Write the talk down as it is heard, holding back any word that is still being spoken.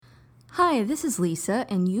Hi, this is Lisa,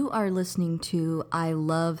 and you are listening to I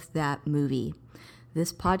Love That Movie.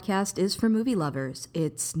 This podcast is for movie lovers.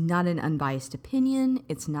 It's not an unbiased opinion,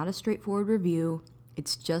 it's not a straightforward review,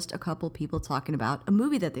 it's just a couple people talking about a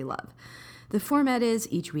movie that they love. The format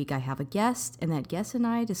is each week I have a guest, and that guest and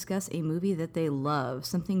I discuss a movie that they love,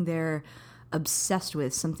 something they're obsessed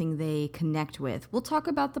with, something they connect with. We'll talk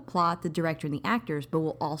about the plot, the director, and the actors, but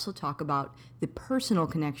we'll also talk about the personal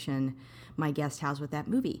connection my guest has with that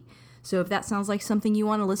movie. So if that sounds like something you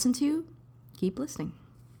want to listen to, keep listening.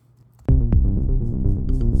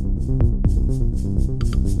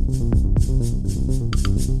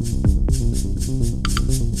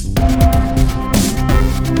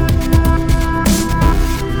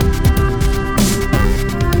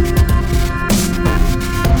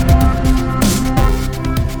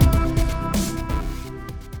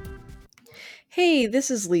 Hey, this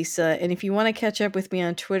is Lisa, and if you want to catch up with me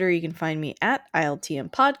on Twitter, you can find me at ILTM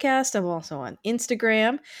Podcast. I'm also on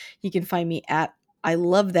Instagram. You can find me at I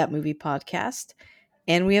Love That Movie Podcast.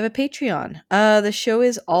 And we have a Patreon. The show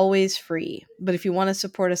is always free, but if you want to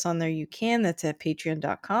support us on there, you can. That's at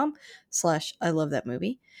patreon.com/. I love that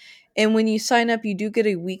movie. And when you sign up, you do get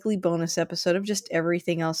a weekly bonus episode of just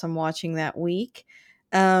everything else I'm watching that week.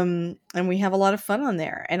 And we have a lot of fun on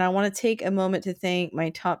there. And I want to take a moment to thank my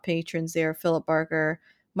top patrons there, Philip Barker,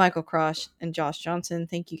 Michael Cross, and Josh Johnson.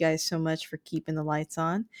 Thank you guys so much for keeping the lights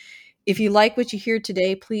on. If you like what you hear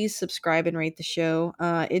today, please subscribe and rate the show.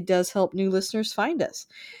 It does help new listeners find us.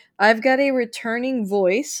 I've got a returning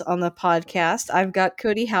voice on the podcast. I've got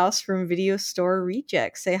Cody House from Video Store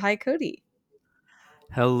Rejects. Say hi, Cody.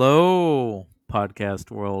 Hello, podcast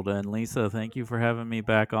world. And Lisa, thank you for having me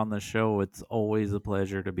back on the show. It's always a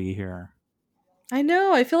pleasure to be here. I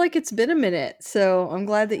know. I feel like it's been a minute, so I'm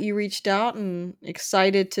glad that you reached out and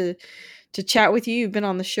excited to chat with you. You've been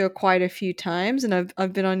on the show quite a few times, and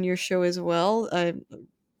I've been on your show as well. I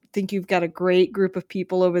think you've got a great group of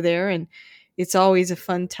people over there, and it's always a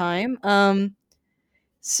fun time.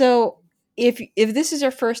 So if this is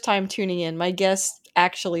your first time tuning in, my guests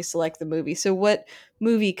actually select the movie. So what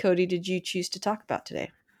movie, Cody, did you choose to talk about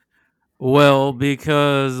today? Well,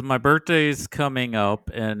 because my birthday's coming up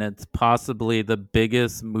and it's possibly the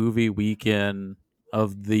biggest movie weekend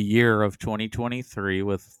of the year of 2023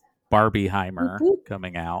 with Whoop, Barbieheimer whoop.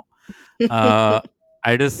 coming out. Uh,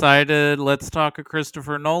 I decided let's talk a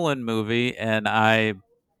Christopher Nolan movie, and I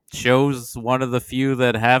chose one of the few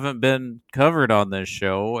that haven't been covered on this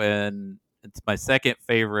show, and it's my second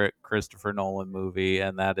favorite Christopher Nolan movie,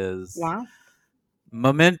 and that is Wow.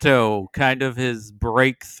 Memento, kind of his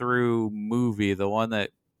breakthrough movie, the one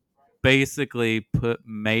that basically put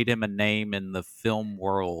made him a name in the film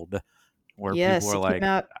world, where people Yes, are it came like,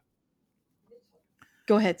 out.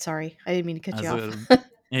 Go ahead. Sorry, I didn't mean to cut I you off. said,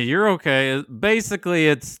 yeah, you're okay. Basically,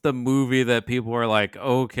 it's the movie that people are like,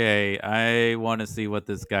 okay, I want to see what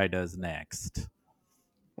this guy does next.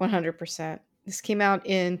 100%. This came out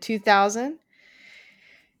in 2000,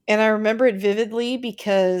 and I remember it vividly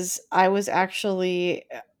because I was actually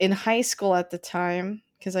in high school at the time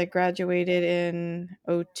because I graduated in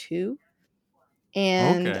 '02,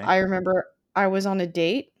 and Okay. I remember I was on a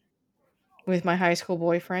date with my high school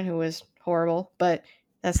boyfriend who was horrible, but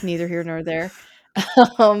that's neither here nor there.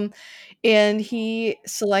 Um, and he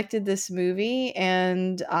selected this movie,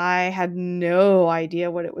 and I had no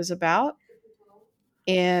idea what it was about.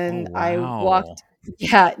 Oh, And I wow. walked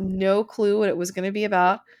yeah, no clue what it was gonna be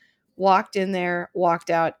about. Walked in there, walked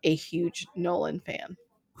out a huge Nolan fan.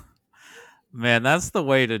 Man, that's the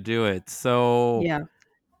way to do it. So, Yeah.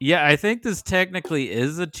 yeah, I think this technically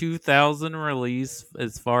is a 2000 release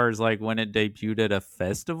as far as like when it debuted at a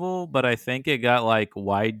festival, but I think it got like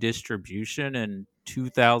wide distribution in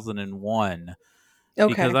 2001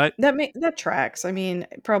 because Okay. That tracks. I mean,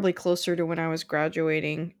 probably closer to when I was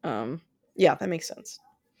graduating. Yeah, that makes sense.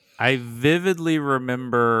 I vividly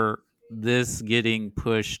remember this getting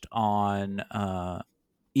pushed on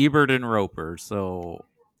Ebert and Roper. So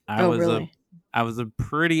I Oh, was a really? I was a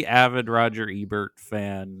pretty avid Roger Ebert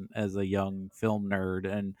fan as a young film nerd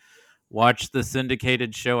and watched the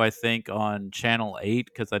syndicated show I think on Channel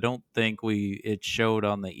 8 cuz I don't think it showed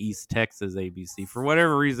on the East Texas ABC. For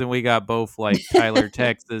whatever reason we got both like Tyler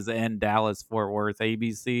Texas and Dallas Fort Worth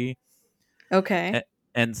ABC. Okay. A-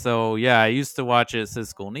 And so, yeah, I used to watch it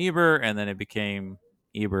Siskel and Ebert, and then it became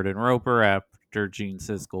Ebert and Roper after Gene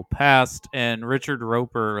Siskel passed. And Richard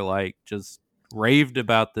Roper, like, just raved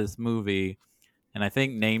about this movie, and I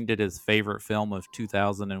think named it his favorite film of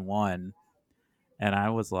 2001. And I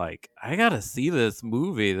was like, I gotta see this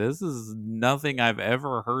movie. This is nothing I've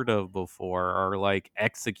ever heard of before or like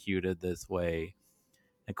executed this way.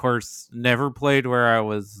 Of course, never played where I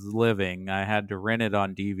was living. I had to rent it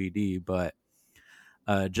on DVD, but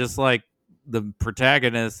just like the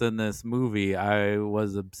protagonist in this movie, I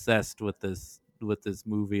was obsessed with this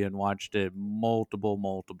movie and watched it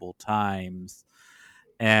multiple times.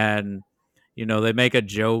 And they make a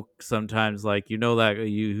joke sometimes, like, that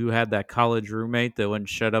you who had that college roommate that wouldn't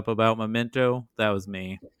shut up about Memento. That was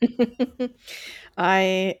me.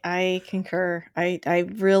 I concur. I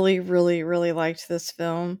really really liked this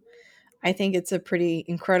film. I think it's a pretty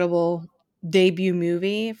incredible debut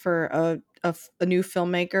movie for a new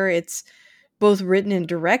filmmaker. It's both written and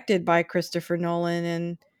directed by Christopher Nolan,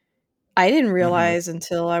 and I didn't Hmm. realize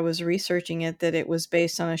until I was researching it that it was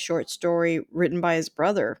based on a short story written by his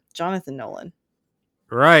brother, Jonathan Nolan.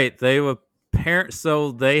 Right? They were parents,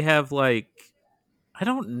 so they have like, I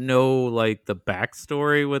don't know, like, the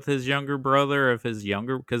backstory with his younger brother, if his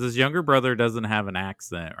younger because his younger brother doesn't have an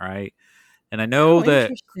accent, right? And I know Oh,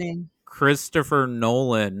 that interesting. Christopher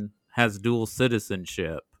Nolan has dual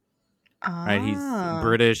citizenship, right? He's Ah.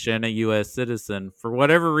 British and a U.S. citizen. For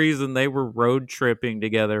whatever reason, they were road tripping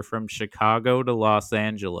together from Chicago to Los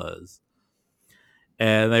Angeles.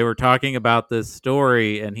 And they were talking about this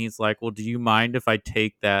story, and he's like, well, do you mind if I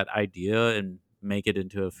take that idea and make it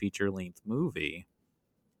into a feature length movie?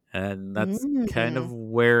 And that's kind of Mm.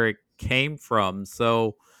 where it came from.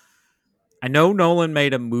 So I know Nolan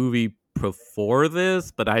made a movie before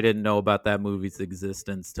this, but I didn't know about that movie's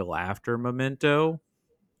existence till after Memento.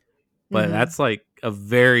 But Mhm. that's like a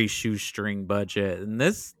very shoestring budget. And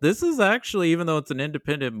this is actually, even though it's an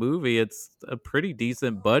independent movie, it's a pretty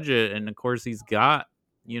decent budget. And of course, he's got,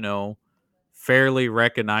 you know, fairly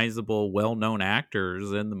recognizable, well-known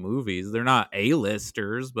actors in the movies. They're not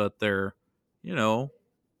A-listers, but they're, you know,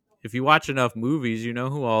 if you watch enough movies, you know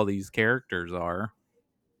who all these characters are.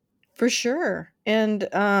 For sure. And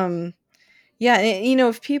yeah,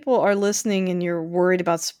 if people are listening and you're worried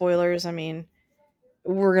about spoilers, I mean,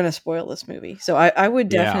 we're gonna spoil this movie. So I would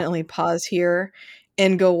Yeah. definitely pause here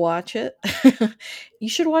and go watch it. You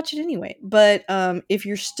should watch it anyway. But if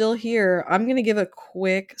you're still here, I'm gonna give a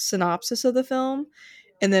quick synopsis of the film,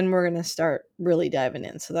 and then we're gonna start really diving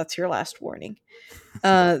in. So that's your last warning.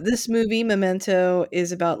 This movie, Memento,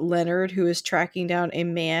 is about Leonard, who is tracking down a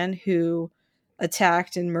man who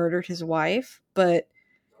attacked and murdered his wife, but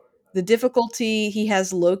the difficulty he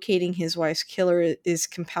has locating his wife's killer is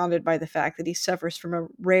compounded by the fact that he suffers from a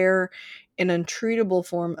rare and untreatable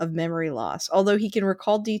form of memory loss. Although he can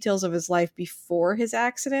recall details of his life before his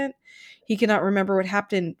accident, he cannot remember what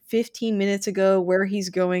happened 15 minutes ago, where he's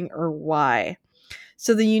going, or why.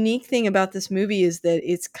 So the unique thing about this movie is that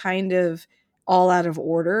it's kind of all out of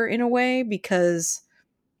order in a way because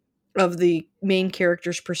of the main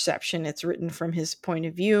character's perception. It's written from his point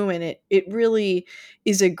of view, and it really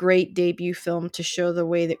is a great debut film to show the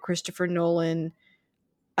way that Christopher Nolan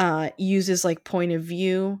uses like point of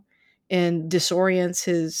view and disorients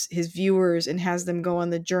his viewers and has them go on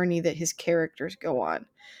the journey that his characters go on.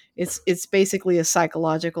 It's basically a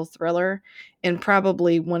psychological thriller and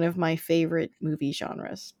probably one of my favorite movie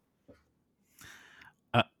genres.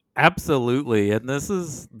 Uh, Absolutely, and this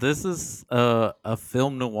is a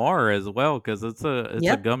film noir as well, because it's a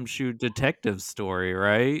Yep, gumshoe detective story,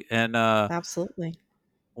 right? And absolutely.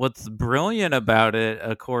 what's brilliant about it,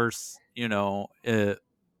 of course,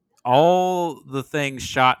 all the things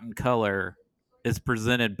shot in color is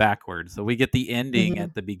presented backwards. So we get the ending Hmm.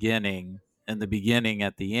 at the beginning and the beginning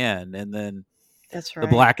at the end, and then That's the right.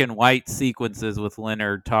 black and white sequences with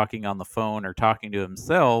Leonard talking on the phone or talking to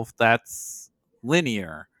himself, that's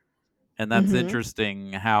linear. And that's Hmm.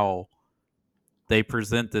 interesting how they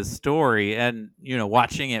present this story. And,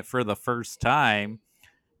 watching it for the first time,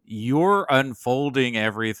 you're unfolding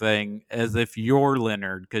everything as if you're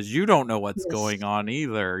Leonard, because you don't know what's going Yes. on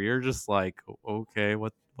either. You're just like, okay,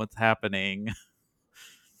 what's happening?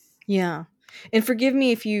 Yeah. And forgive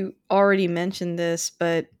me if you already mentioned this,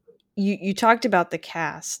 but you talked about the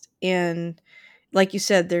cast, and like you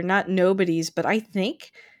said, they're not nobodies, but I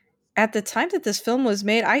think at the time that this film was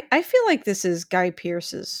made, I feel like this is Guy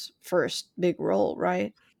Pearce's first big role,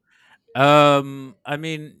 right? I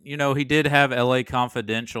mean, he did have L.A.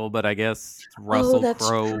 Confidential, but I guess Oh, Russell that's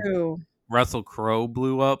Crowe true. Russell Crowe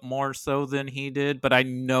blew up more so than he did. But I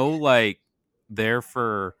know, like, there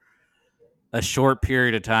for a short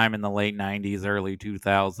period of time in the late 90s, early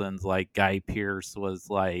 2000s, like, Guy Pearce was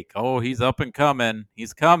like, oh, he's up and coming.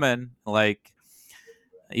 He's coming. Like,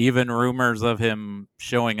 even rumors of him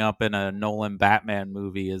showing up in a Nolan Batman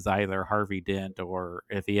movie is either Harvey Dent, or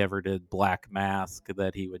if he ever did Black Mask,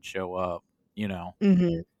 that he would show up, you know.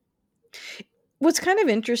 Mhm. what's kind of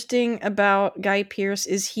interesting about Guy Pearce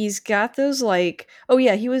is he's got those like, oh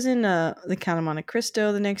yeah, he was in The Count of Monte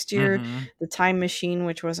Cristo the next year, Mm-hmm. The Time Machine,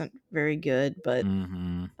 which wasn't very good, but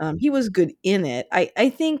Mm-hmm. he was good in it. I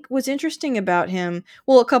think what's interesting about him,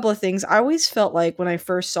 well, a couple of things. I always felt like when I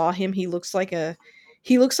first saw him, he looks like a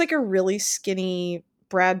really skinny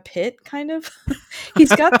Brad Pitt kind of.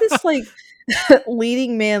 He's got this like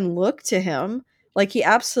leading man look to him. Like he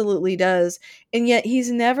absolutely does. And yet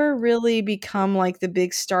he's never really become like the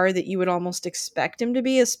big star that you would almost expect him to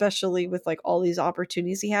be, especially with like all these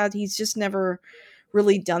opportunities he had. He's just never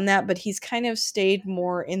really done that, but he's kind of stayed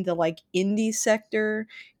more in the like indie sector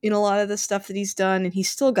in a lot of the stuff that he's done, and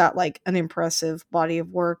he's still got like an impressive body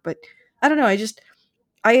of work. But I don't know,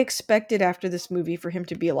 I expected after this movie for him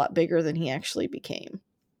to be a lot bigger than he actually became.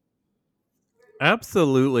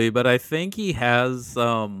 Absolutely, but I think he's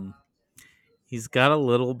got a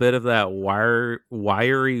little bit of that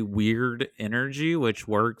wiry weird energy which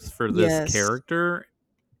works for this Yes. character.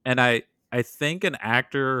 And I think an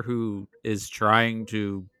actor who is trying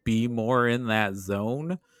to be more in that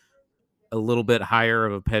zone, a little bit higher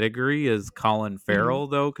of a pedigree, is Colin Mhm. Farrell,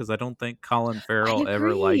 though, because I don't think Colin I Farrell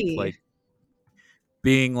ever liked agree. like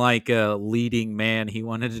being like a leading man. He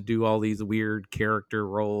wanted to do all these weird character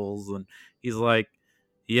roles, and he's like,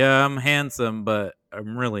 "Yeah, I'm handsome, but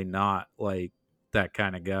I'm really not like that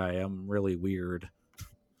kind of guy. I'm really weird."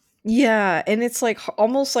 Yeah, and it's like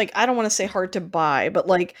almost like I don't want to say hard to buy, but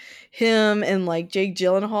like him and like Jake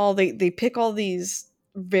Gyllenhaal, they pick all these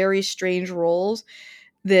very strange roles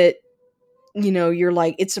that you're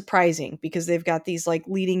like it's surprising because they've got these like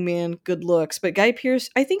leading man good looks. But Guy Pearce,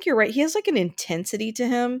 I think you're right. He has like an intensity to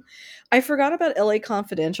him. I forgot about LA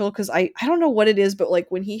Confidential because I don't know what it is, but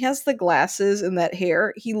like when he has the glasses and that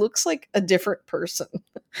hair, he looks like a different person.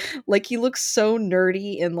 Like he looks so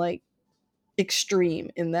nerdy and like extreme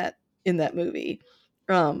in that movie.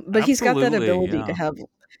 But he's got that Absolutely, ability to yeah.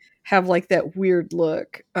 have like that weird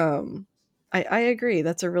look. I agree.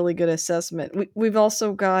 That's a really good assessment. We've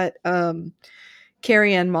also got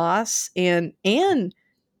Carrie Ann Moss and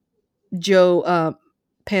Joe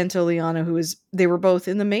Pantoliano, who is they were both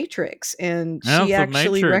in The Matrix, and Yeah, she so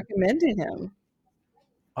actually Matrix. recommended him.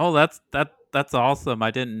 Oh, that's awesome.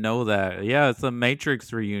 I didn't know that. Yeah, it's a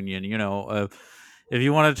Matrix reunion. If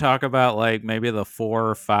you want to talk about like maybe the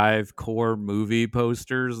 4 or 5 core movie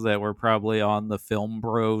posters that were probably on the Film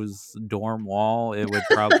Bros dorm wall, it would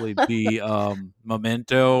probably be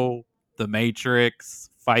Memento, The Matrix,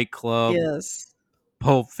 Fight Club, Yes.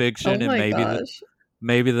 Pulp Oh Fiction, and my gosh.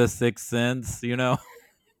 maybe the Sixth Sense.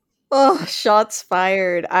 Oh, shots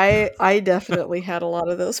fired. I definitely had a lot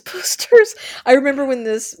of those posters. I remember when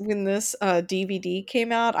this DVD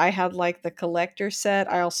came out, I had like the collector set.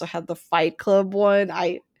 I also had the Fight Club one.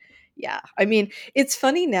 I Yeah. I mean, it's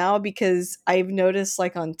funny now because I've noticed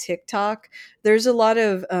like on TikTok, there's a lot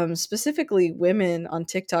of specifically women on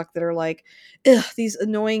TikTok that are like, ugh, these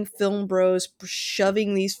annoying film bros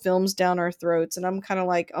shoving these films down our throats. And I'm kind of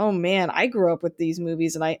like, oh man, I grew up with these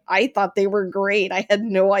movies and I thought they were great. I had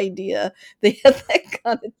no idea they had that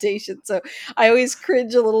connotation. So I always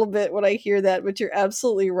cringe a little bit when I hear that, but you're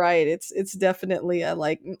absolutely right. It's definitely a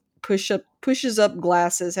like pushes up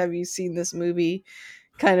glasses. Have you seen this movie?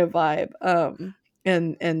 Kind of vibe.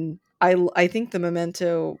 And I think the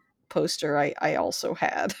Memento poster I also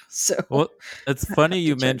had. So Well, it's I funny have to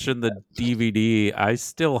you check mentioned that the DVD. I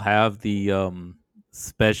still have the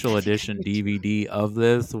special out. edition Me too. DVD of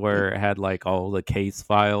this where it had like all the case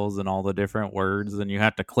files and all the different words, and you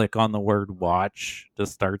have to click on the word watch to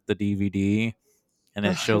start the DVD, and it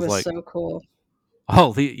Ugh, it shows was like so cool.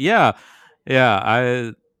 oh yeah,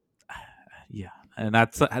 yeah, yeah, and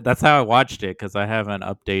that's how I watched it because I haven't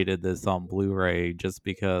updated this on Blu-ray just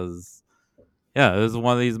because yeah, it was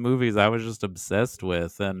one of these movies I was just obsessed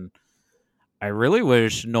with. And I really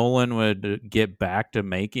wish Nolan would get back to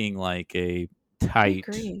making like a I tight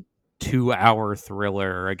agree. 2 hour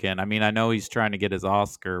thriller again. I mean, I know he's trying to get his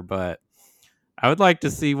Oscar, but I would like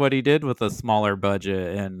to see what he did with a smaller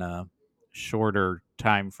budget and a shorter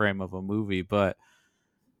time frame of a movie. But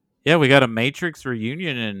yeah, we got a Matrix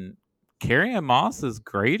reunion, and Carrie Ann Moss is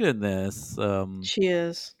great in this. She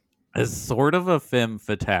is. As sort of a femme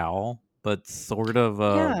fatale, but sort of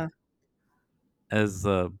Yeah. as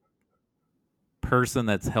a person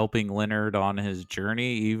that's helping Leonard on his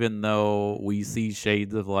journey, even though we see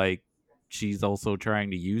shades of like she's also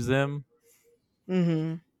trying to use him.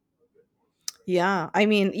 Mhm. Yeah. I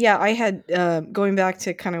mean, yeah, I had going back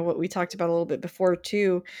to kind of what we talked about a little bit before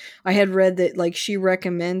too. I had read that like she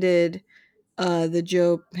recommended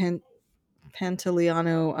the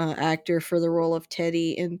Pantoliano actor for the role of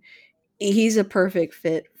Teddy, and he's a perfect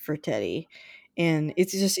fit for Teddy. And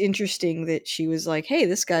it's just interesting that she was like, "Hey,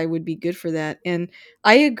 this guy would be good for that." And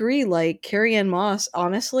I agree, like Carrie Ann Moss,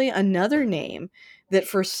 honestly, another name that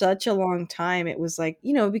for such a long time it was like,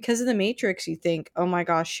 because of the Matrix, you think, "Oh my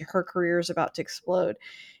gosh, her career is about to explode."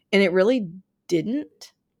 And it really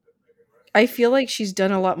didn't. I feel like she's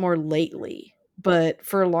done a lot more lately, but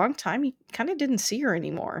for a long time you kind of didn't see her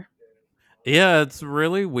anymore. Yeah, it's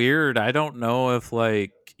really weird. I don't know if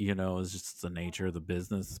it's just the nature of the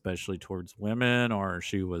business, especially towards women, or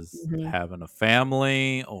she was Mhm. having a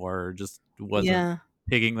family, or just wasn't Yeah.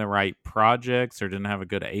 picking the right projects, or didn't have a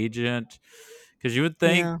good agent. Because you would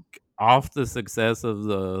think Yeah. off the success of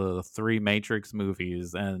the three Matrix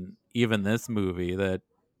movies and even this movie that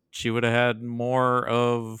she would have had more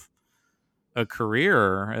of a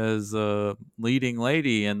career as a leading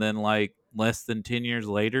lady, and then like less than 10 years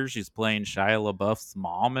later she's playing Shia LaBeouf's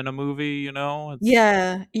mom in a movie. It's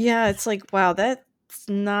Yeah, yeah, it's like, wow, that's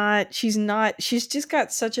not she's just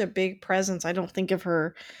got such a big presence. I don't think of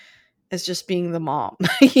her as just being the mom.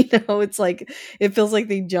 It's like it feels like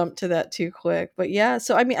they jumped to that too quick. But yeah,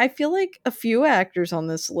 so I mean, I feel like a few actors on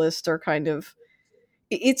this list are kind of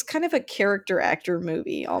it's kind of a character actor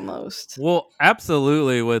movie almost. well,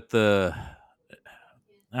 absolutely. With the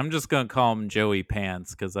I'm just gonna call him Joey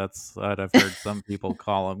Pants because that's what I've heard some people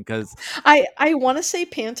call him. Because I want to say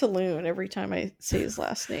Pantaloon every time I say his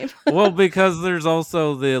last name. well, because there's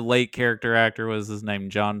also the late character actor, was his name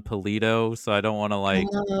John Polito, so I don't want to like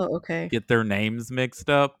Oh, okay. get their names mixed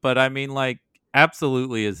up. But I mean, like,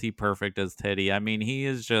 absolutely, is he perfect as Teddy? I mean,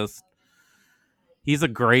 he's a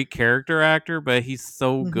great character actor, but he's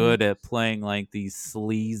so Mhm. good at playing like these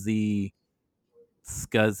sleazy,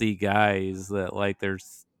 scuzzy guys that like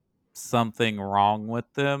there's something wrong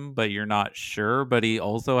with them, but you're not sure. But he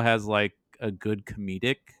also has like a good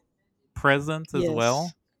comedic presence as Yes.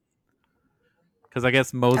 well. Because I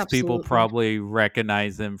guess most people Absolutely. probably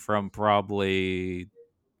recognize him from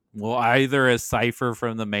either as Cypher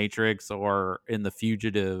from The Matrix or in The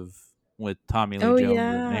Fugitive with Tommy Lee Oh,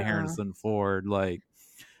 Jones and yeah. Harrison Ford. Like,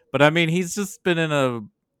 but I mean, he's just been in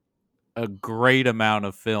a great amount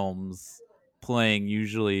of films playing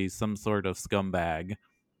usually some sort of scumbag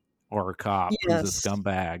or a cop who's a Yes.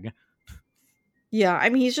 scumbag. Yeah, I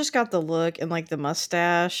mean, he's just got the look and, like, the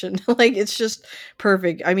mustache and, like, it's just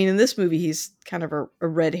perfect. I mean, in this movie, he's kind of a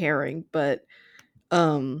red herring, but,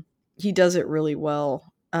 um, he does it really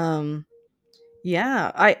well.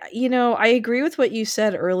 Yeah, I agree with what you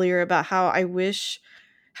said earlier about how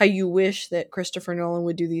you wish that Christopher Nolan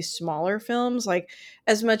would do these smaller films, like,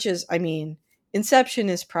 as much as I mean, Inception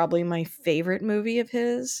is probably my favorite movie of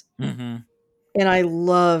his, Hmm. and I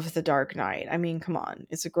love The Dark Knight. I mean, come on,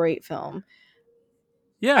 it's a great film.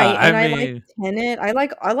 Yeah, I I like mean, Tenet. I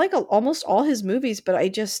like almost all his movies, but I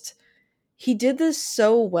just he did this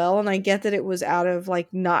so well, and I get that it was out of,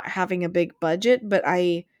 like, not having a big budget, but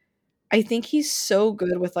I think he's so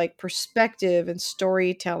good with, like, perspective and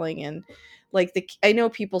storytelling and, like, I know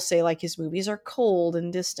people say, like, his movies are cold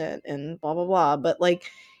and distant and blah, blah, blah, but,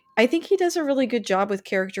 like, I think he does a really good job with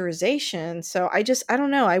characterization, so I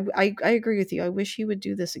don't know, I agree with you, I wish he would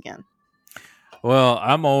do this again. well,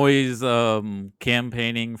 I'm always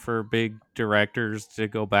campaigning for big directors to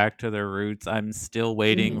go back to their roots. I'm still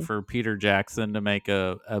waiting Mhm. for Peter Jackson to make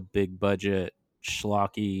a big budget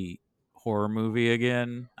schlocky horror movie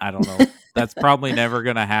again. I don't know. That's probably never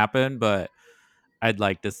going to happen, but I'd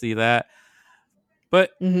like to see that.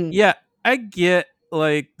 But Mhm. yeah, I get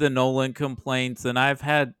like the Nolan complaints, and I've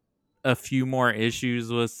had a few more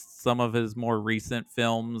issues with some of his more recent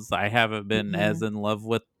films. I haven't been as Mhm. in love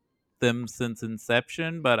with them since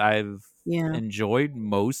Inception, but I've Yeah. enjoyed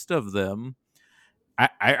most of them.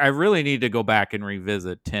 I really need to go back and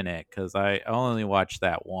revisit Tenet because I only watched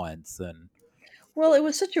that once, and Well, it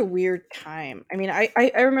was such a weird time. I mean, I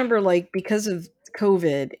remember, like, because of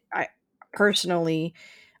COVID, I personally,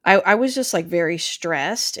 I was just, like, very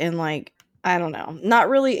stressed and, like, I don't know, not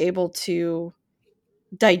really able to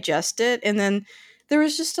digest it. And then there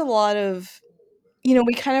was just a lot of,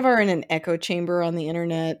 we kind of are in an echo chamber on the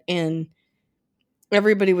internet, and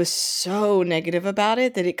everybody was so negative about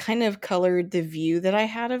it that it kind of colored the view that I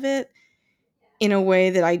had of it in a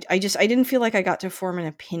way that I didn't feel like I got to form an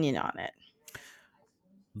opinion on it.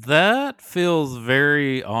 that feels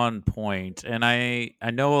very on point. And I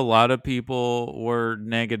know a lot of people were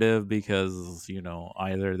negative because,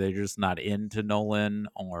 either they're just not into Nolan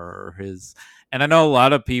or his, and I know a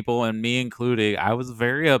lot of people, and me included, I was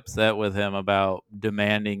very upset with him about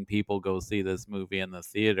demanding people go see this movie in the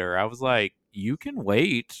theater. I was like, you can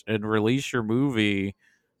wait and release your movie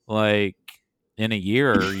like in a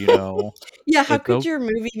year, you know. Yeah, how It's could so your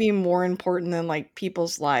movie be more important than, like,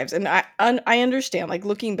 people's lives? And I understand, like,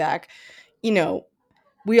 looking back, you know,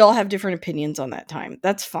 we all have different opinions on that time.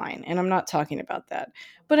 That's fine, and I'm not talking about that.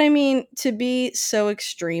 But I mean, to be so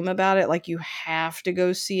extreme about it, like you have to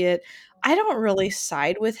go see it, I don't really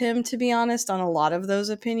side with him, to be honest, on a lot of those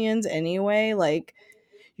opinions anyway. Like,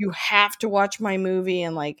 you have to watch my movie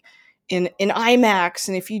and like in IMAX,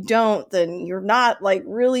 and if you don't, then you're not like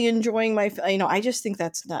really enjoying I just think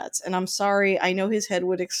that's nuts. And I'm sorry, I know his head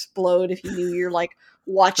would explode if he knew you're like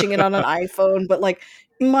watching it on an iPhone, but like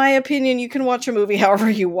in my opinion, you can watch a movie however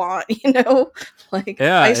you want, you know? Like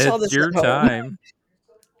yeah, I saw it's this your at home. time.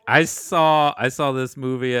 I saw this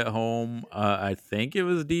movie at home. I think it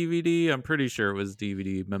was DVD. I'm pretty sure it was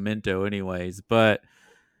DVD. Memento, anyways. But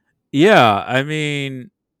yeah, I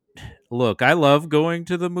mean, look, I love going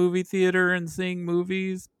to the movie theater and seeing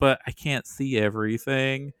movies, but I can't see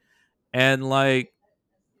everything. And like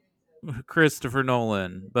Christopher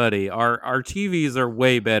Nolan, buddy, our TVs are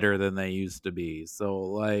way better than they used to be. So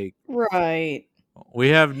like Right. we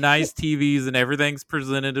have nice TVs and everything's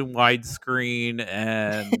presented in widescreen,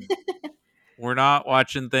 and we're not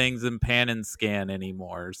watching things in pan and scan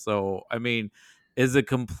anymore. So, I mean, is it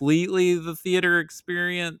completely the theater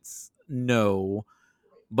experience? No.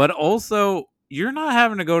 But also, you're not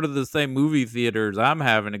having to go to the same movie theaters I'm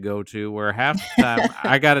having to go to, where half the time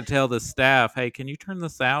I got to tell the staff, hey, can you turn the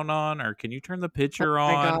sound on or can you turn the Oh picture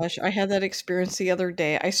my on? gosh, I had that experience the other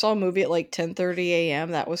day. I saw a movie at like 10:30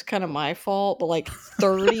 AM. That was kind of my fault, but like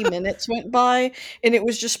 30 minutes went by and it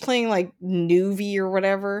was just playing like Newbie or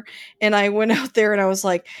whatever. And I went out there and I was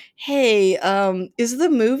like, "Hey, is the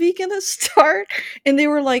movie gonna start?" And they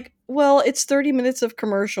were like, "Well, it's 30 minutes of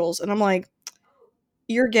commercials." And I'm like,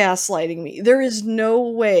 "You're gaslighting me. There is no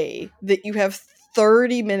way that you have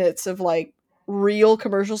 30 minutes of like real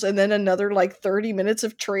commercials and then another like 30 minutes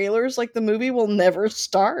of trailers. Like the movie will never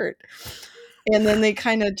start." And then they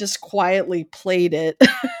kinda just quietly played it.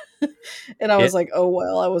 And I was It like, "Oh,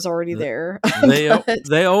 well, I was already th- there." they But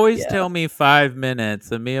they always yeah. tell me 5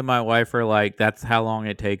 minutes, and me and my wife are like, that's how long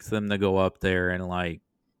it takes them to go up there and like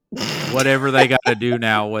whatever they got to do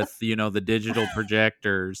now with the digital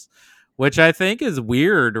projectors, which I think is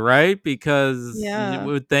weird, right? Because you Yeah.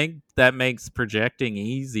 would think that makes projecting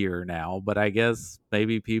easier now, but I guess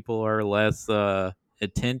maybe people are less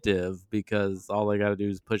attentive because all they got to do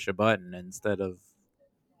is push a button instead of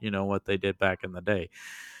what they did back in the day.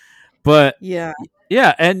 But Yeah.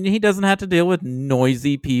 yeah, and he doesn't have to deal with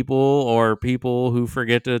noisy people or people who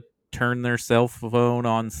forget to turn their cell phone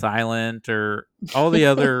on silent or all the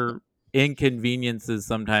other inconveniences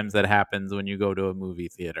sometimes that happens when you go to a movie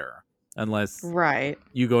theater, unless Right.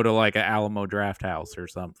 you go to like a Alamo Draft House or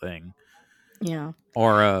something, Yeah.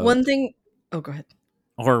 or One thing Oh, go ahead.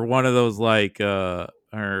 one of those like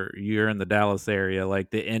or you're in the Dallas area like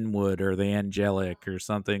the Inwood or the Angelic or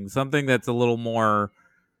something that's a little more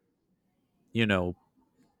you know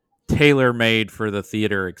tailor made for the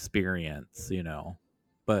theater experience.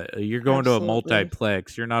 But you're going to a Absolutely.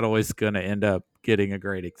 multiplex, you're not always going to end up getting a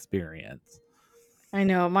great experience. I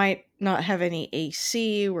know it might not have any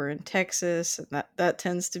AC. We're in Texas, and that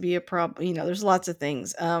tends to be a problem. There's lots of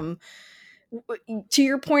things. To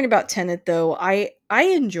your point about Tenet, though, I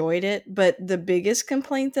enjoyed it, but the biggest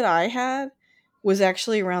complaint that I had was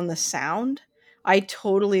actually around the sound. I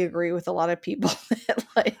totally agree with a lot of people that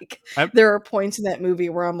like I, there are points in that movie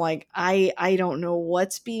where I'm like, I don't know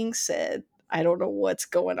what's being said. I don't know what's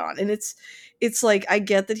going on. And it's like I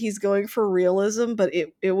get that he's going for realism, but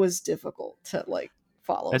it was difficult to like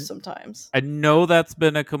follow I sometimes. I know that's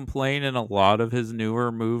been a complaint in a lot of his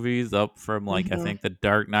newer movies, up from like I Mhm. think The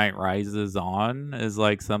Dark Knight Rises on, is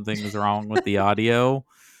like something's wrong with the audio.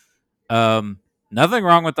 Um, Nothing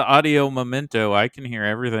wrong with the audio Memento. I can hear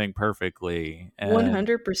everything perfectly, and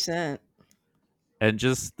 100%.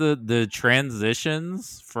 just the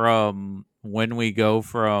transitions from when we go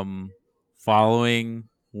from following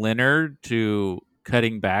Leonard to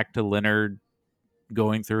cutting back to Leonard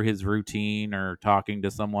going through his routine or talking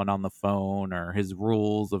to someone on the phone or his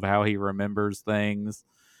rules of how he remembers things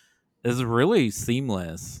is really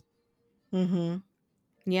seamless. Mhm.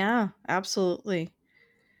 Yeah, absolutely.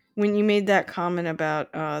 When you made that comment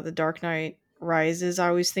about The Dark Knight Rises, I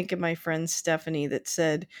always think of my friend Stephanie that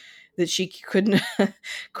said that she couldn't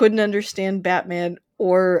couldn't understand Batman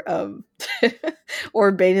or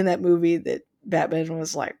or Bane in that movie. That Batman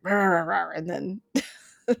was like, "Rah, rah, rah," and then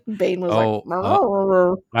Bane was like, Oh,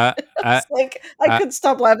 "Meow." I, I, It's like I I, couldn't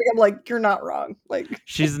stop laughing. I'm like, "You're not wrong." Like,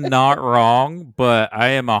 she's not wrong, but I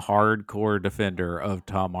am a hardcore defender of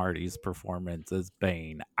Tom Hardy's performance as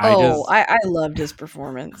Bane. oh, I loved his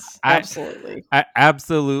performance. I, Absolutely. I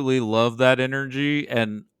absolutely love that energy,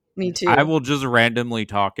 and Me I too. will just randomly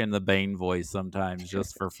talk in the Bane voice sometimes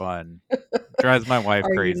just for fun. Drives my wife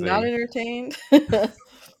Are you not crazy. entertained?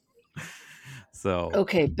 So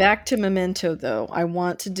Okay, back to Memento though. I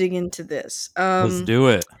want to dig into this. let's do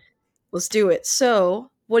it. Let's do it. So,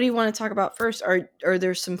 what do you want to talk about first? Are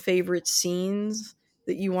there some favorite scenes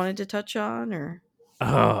that you wanted to touch on, or?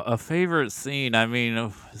 A favorite scene. I mean,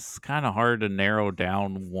 it's kind of hard to narrow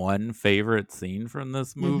down one favorite scene from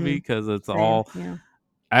this movie Mhm. because it's Same. all. Yeah.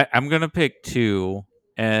 I'm gonna pick two,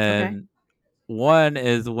 Okay. and one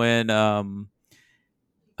is when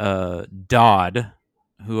Dodd,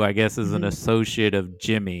 who I guess is an Mhm. associate of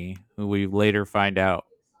Jimmy, who we later find out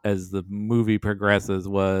as the movie progresses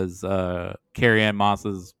was Carrie Ann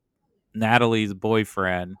Moss's Natalie's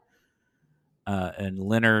boyfriend. And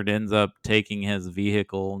Leonard ends up taking his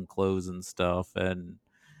vehicle and clothes and stuff, and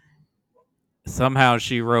somehow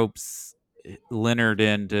she ropes Leonard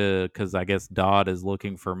into because I guess Dodd is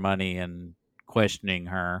looking for money and questioning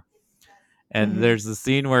her. And Mhm. there's the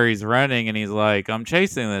scene where he's running and he's like, "I'm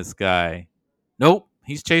chasing this guy." Nope,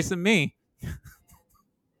 he's chasing me.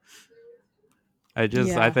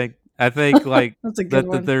 Yeah. I think like That's a good that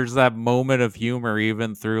one. there's that moment of humor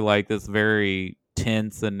even through like this very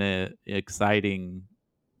tense and exciting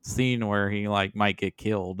scene where he like might get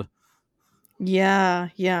killed. Yeah,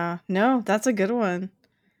 yeah. No, that's a good one.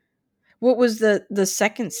 What was the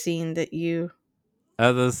second scene that you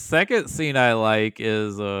The second scene I like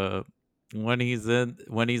is when he's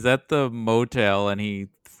at the motel and he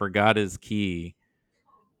forgot his key,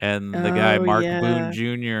 and the guy Oh, Mark Boone yeah.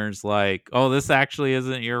 Jr. is like, "Oh, this actually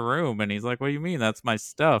isn't your room," and he's like, "What do you mean? That's my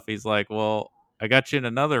stuff." He's like, "Well, I got you in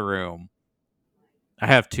another room. I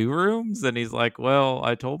have two rooms," and he's like, "Well,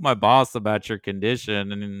 I told my boss about your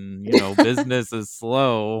condition, and business is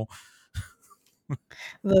slow."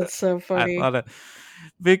 That's so I funny. thought it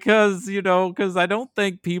because because I don't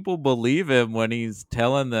think people believe him when he's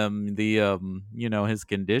telling them the his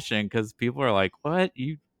condition because people are like, "What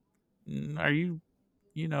are you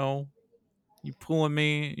you know you pulling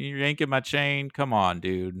me? You're yanking my chain? Come on,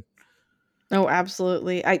 dude." Oh,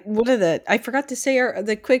 absolutely. I forgot to say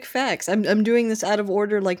the quick facts. I'm doing this out of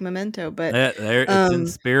order like Memento, but There, it's in um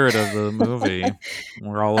spirit of the movie.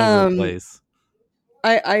 We're all over the um place.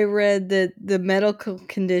 I read that the medical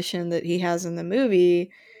condition that he has in the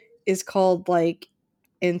movie is called like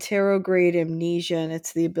anterograde amnesia, and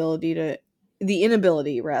it's the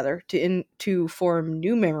inability rather to form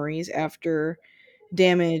new memories after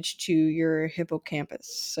damage to your hippocampus.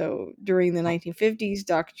 So during the 1950s,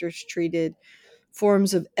 doctors treated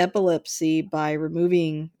forms of epilepsy by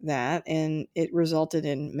removing that, and it resulted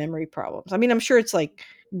in memory problems. I mean, I'm sure it's like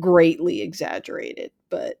greatly exaggerated,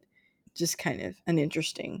 but just kind of an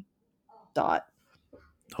interesting thought.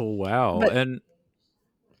 Oh wow! But And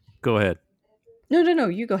go ahead. no, no, no,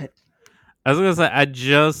 you go ahead. I was gonna say I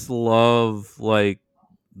just love like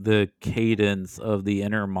the cadence of the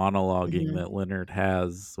inner monologuing Mhm. that Leonard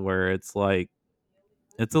has, where it's like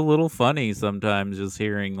it's a little funny sometimes just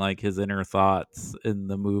hearing like his inner thoughts in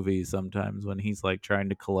the movie sometimes when he's like trying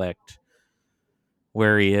to collect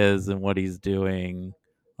where he is and what he's doing.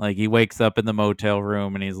 Like he wakes up in the motel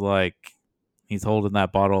room and he's holding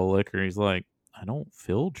that bottle of liquor. He's like, "I don't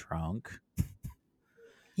feel drunk."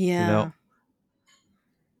 You know, Yeah.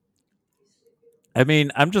 I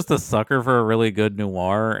mean, I'm just a sucker for a really good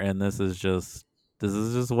noir, and this is just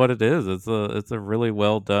what it is. It's a really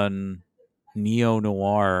well done neo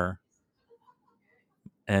noir,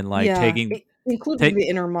 and like Yeah, including take the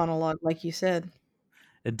inner monologue, like you said.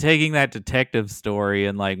 and taking that detective story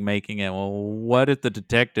and like making it. Well, what if the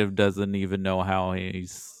detective doesn't even know how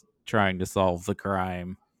he's trying to solve the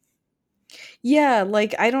crime? Yeah,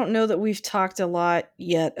 like, I don't know that we've talked a lot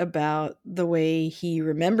yet about the way he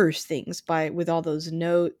remembers things by with all those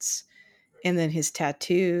notes and then his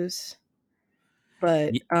tattoos,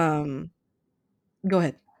 but, go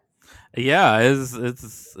ahead. Yeah,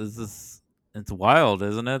 it's wild,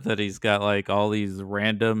 isn't it? That he's got like all these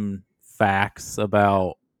random facts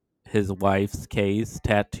about his wife's case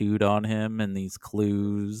tattooed on him and these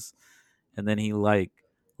clues, and then he like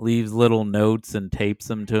leaves little notes and tapes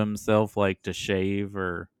them to himself like to shave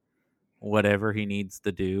or whatever he needs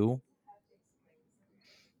to do.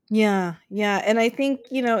 Yeah, yeah, and I think,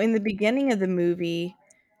 in the beginning of the movie,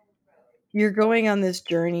 you're going on this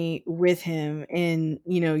journey with him and,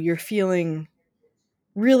 you're feeling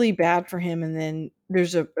really bad for him, and then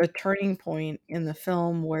there's a turning point in the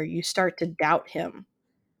film where you start to doubt him,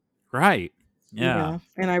 Right. you Yeah. know?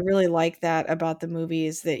 And I really like that about the movie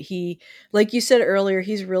is that he, like you said earlier,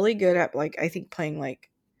 he's really good at, like, I think playing, like,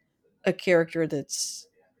 a character that's,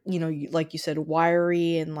 like you said,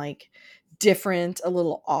 wiry and, like, different, a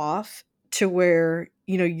little off, to where,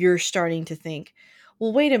 you're starting to think,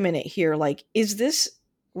 "Well, wait a minute here, like, is this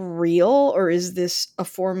real, or is this a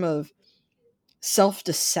form of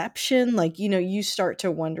self-deception?" Like, you start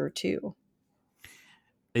to wonder too.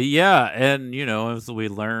 Yeah, and as we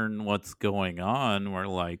learn what's going on, we're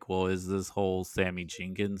like, well, is this whole Sammy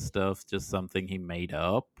Jenkins stuff just something he made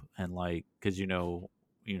up? And like, because you know,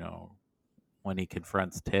 when he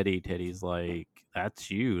confronts Teddy, Teddy's like,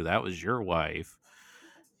 "That's you. That was your wife."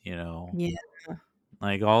 You know, Yeah.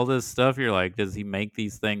 like all this stuff. You're like, does he make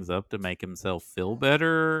these things up to make himself feel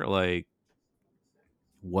better? Like,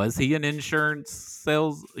 was he an insurance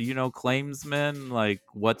sales, claimsman? Like,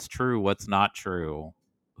 what's true? What's not true?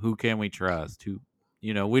 Who can we trust?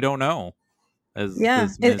 We don't know. As Yeah,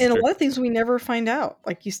 this and a mystery. lot of things we never find out,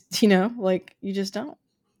 like, like, you just don't.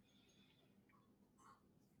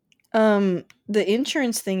 The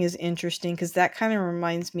insurance thing is interesting because that kinda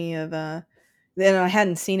reminds me of, then I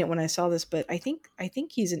hadn't seen it when I saw this, but I think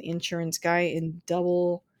he's an insurance guy in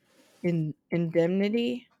Double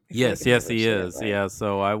Indemnity. I feel like I Yes, yes, never he say it is. right. Yeah,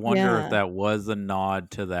 so I wonder if Yeah, that was a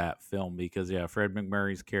nod to that film because yeah, Fred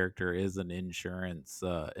McMurray's character is an insurance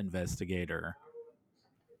investigator.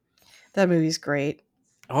 that movie's great.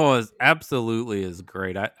 Oh, it absolutely is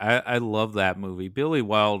great. I love that movie. Billy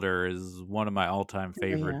Wilder is one of my all-time Oh,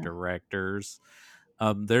 favorite yeah. directors.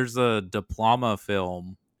 There's a diploma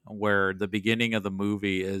film where the beginning of the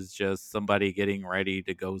movie is just somebody getting ready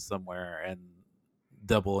to go somewhere and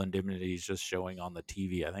Double Indemnity is just showing on the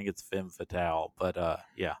TV. I think it's Femme Fatale, but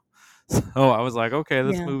yeah. So I was like, okay,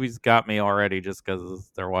 this Yeah. movie's got me already just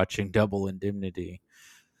because they're watching Double Indemnity.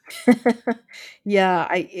 Yeah,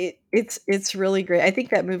 it's really great. I think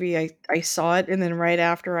that movie, I saw it, and then right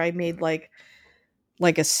after I made, like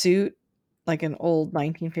a suit, like an old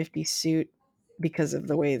 1950s suit, because of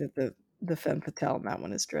the way that the femme fatale in that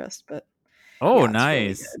one is dressed, but Oh, yeah, it's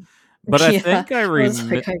really nice. good. But Yeah, I was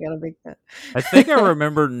like, "I gotta make I think I that."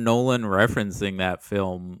 remember Nolan referencing that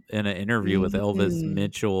film in an interview with Elvis Mhm.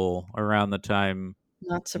 Mitchell around the time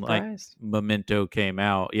Not like surprised. Memento came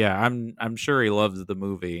out. Yeah, I'm sure he loves the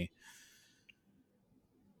movie.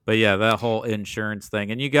 But yeah, that whole insurance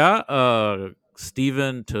thing. And you got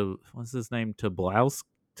Steven to what's his name?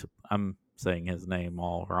 I'm saying his name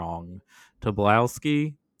all wrong.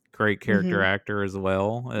 Tobolowsky, great character Mhm. actor as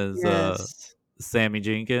well as Yes. Sammy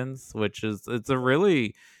Jenkins, which is it's a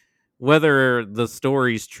really whether the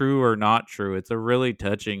story's true or not true, it's a really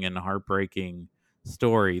touching and heartbreaking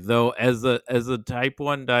story. Though as a type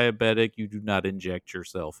 1 diabetic, you do not inject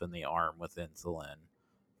yourself in the arm with insulin.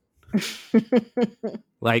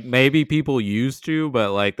 Like maybe people used to,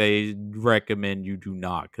 but like they recommend you do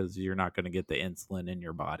not cuz you're not going to get the insulin in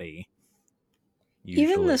your body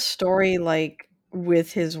Even the usually. story, like,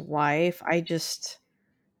 with his wife,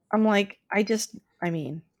 I'm like, I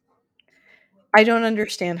mean, I don't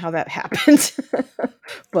understand how that happened,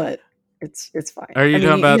 but it's fine. Are I you mean,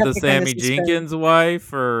 talking you about have the to kinda Sammy suspend. Jenkins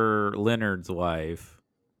wife or Leonard's wife?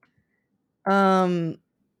 Um,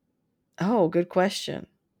 oh, good question.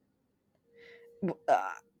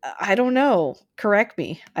 I don't know. Correct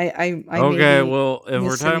me. I may Okay, be well, if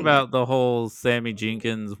we're talking missaying it. about the whole Sammy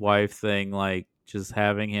Jenkins wife thing, like just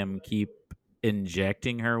having him keep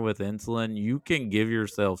injecting her with insulin, you can give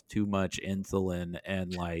yourself too much insulin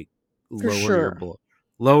and like For lower your sure. blood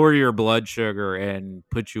lower your blood sugar and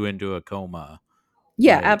put you into a coma.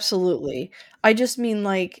 Yeah, Like absolutely. I just mean,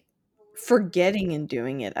 like, forgetting and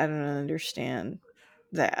doing it, I don't understand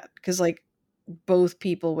that because, like, both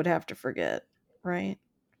people would have to forget, right?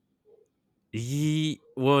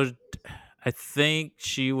 well, I think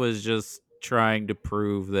she was just trying to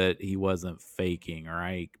prove that he wasn't faking,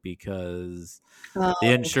 right? Because Oh,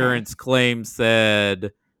 the okay. insurance claim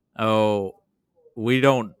said, "Oh,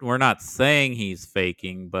 we're not saying he's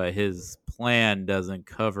faking, but his plan doesn't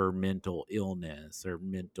cover mental illness or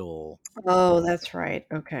mental." Oh, that's right.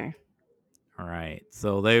 Okay. All right.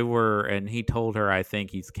 So they were and he told her I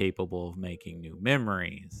think he's capable of making new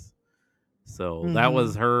memories. So that Mhm.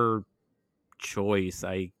 was her choice,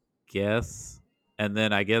 I guess. And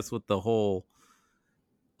then I guess with the whole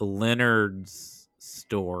Leonard's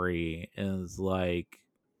story is like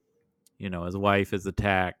his wife is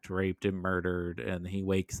attacked, raped, and murdered, and he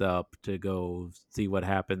wakes up to go see what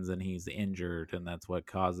happens, and he's injured, and that's what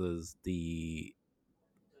causes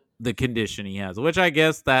the condition he has, which I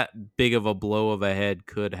guess that big of a blow of a head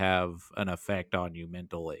could have an effect on you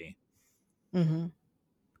mentally. Hmm.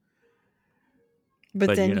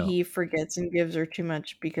 But But then he forgets and gives her too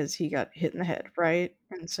much because he got hit in the head, right?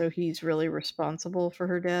 And so he's really responsible for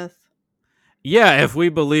her death. yeah, if we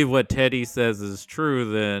believe what Teddy says is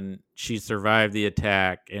true, then she survived the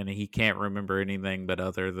attack and he can't remember anything but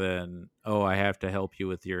other than, oh, I have to help you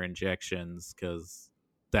with your injections because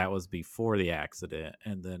that was before the accident.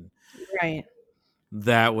 And then Right.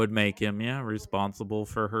 that would make him, yeah, responsible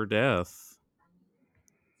for her death.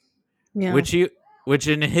 Yeah. Which he which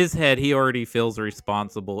in his head he already feels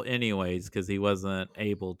responsible anyways because he wasn't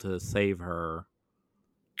able to save her,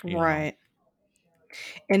 you know. Right.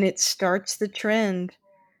 And it starts the trend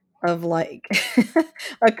of like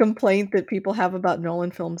a complaint that people have about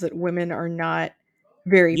Nolan films that women are not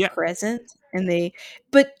very Yeah, present and they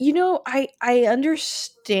but I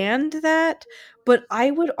understand that, but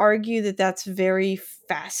I would argue that that's very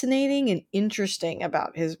fascinating and interesting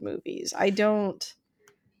about his movies. I don't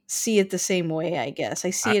see it the same way, I guess.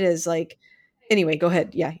 I I see it as like anyway, go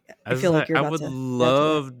ahead. Yeah. I feel like you're I about would to add to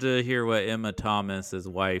that. love to hear what Emma Thomas, his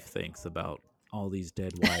wife, thinks about all these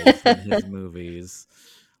dead wives in his movies.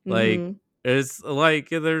 Like, Mhm. it's like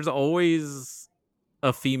there's always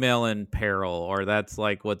a female in peril, or that's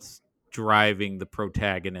like what's driving the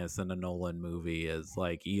protagonist in a Nolan movie is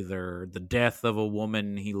like either the death of a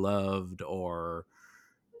woman he loved or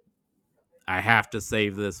I have to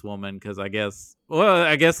save this woman because I guess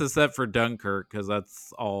except for Dunkirk because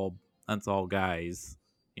that's all guys,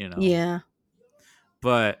 you know. Yeah.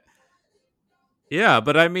 But yeah,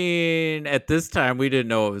 but I mean, at this time we didn't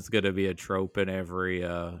know it was going to be a trope in every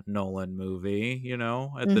Nolan movie, you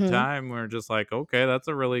know. At the Mhm. time, we are just like, okay, that's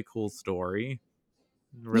a really cool story,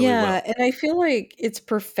 really well. Yeah, and I feel like it's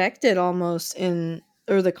perfected almost in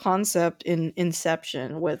or the concept in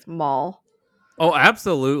Inception with Maul. Oh,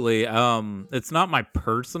 absolutely. It's not my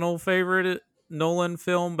personal favorite Nolan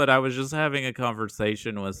film, but I was just having a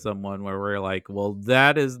conversation with someone where we're like, well,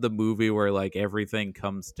 that is the movie where like everything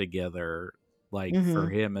comes together, like for Mhm.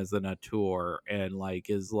 him as an auteur, and like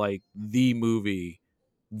is like the movie,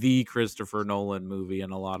 the Christopher Nolan movie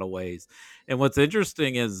in a lot of ways. And what's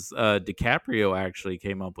interesting is DiCaprio actually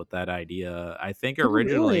came up with that idea. I think Oh,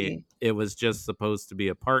 originally really? it was just supposed to be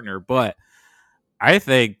a partner, but I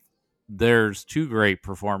think there's two great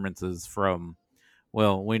performances from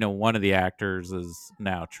well, we know one of the actors is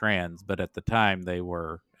now trans, but at the time they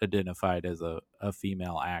were identified as a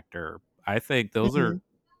female actor. I think those are Mhm.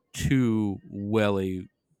 two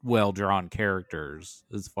well drawn characters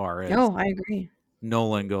as far as Oh, I agree.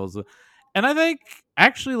 Nolan goes. And I think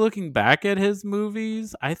actually looking back at his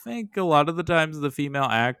movies, I think a lot of the times the female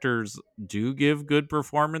actors do give good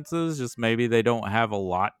performances, just maybe they don't have a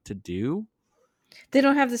lot to do. They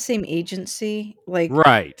don't have the same agency, like,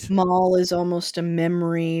 Right. Maul is almost a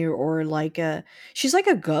memory or like a she's like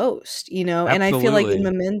a ghost, and I feel like in Absolutely.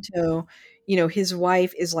 Memento, his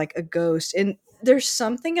wife is like a ghost, and there's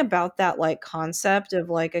something about that, like, concept of,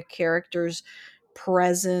 like, a character's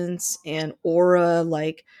presence and aura,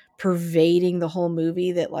 like, pervading the whole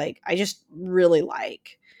movie that, like, I just really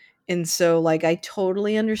like, and so, like, I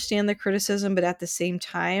totally understand the criticism, but at the same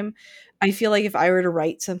time, I feel like if I were to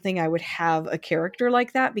write something, I would have a character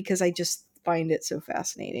like that because I just find it so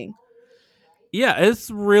fascinating. Yeah, it's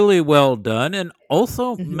really well done, and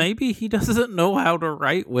also Mhm. maybe he doesn't know how to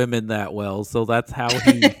write women that well, so that's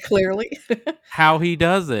Clearly. how he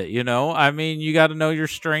does it, you know? I mean, you gotta know your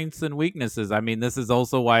strengths and weaknesses. I mean, this is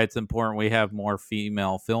also why it's important we have more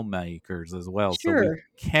female filmmakers as well, so we Sure.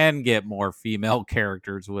 can get more female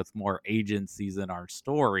characters with more agencies in our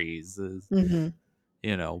stories, Mhm.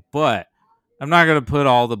 but I'm not gonna put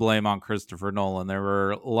all the blame on Christopher Nolan. There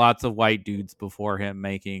were lots of white dudes before him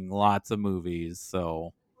making lots of movies,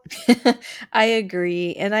 so I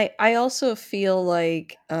agree, and I also feel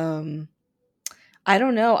like, I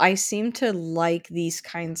don't know, I seem to like these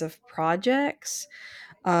kinds of projects.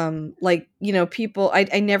 Like, people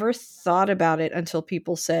I never thought about it until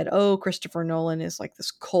people said, "Oh, Christopher Nolan is like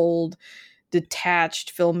this cold,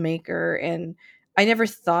 detached filmmaker," and I never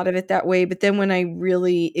thought of it that way, but then when I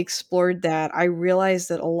really explored that, I realized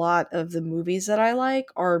that a lot of the movies that I like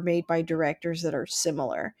are made by directors that are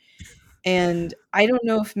similar. And I don't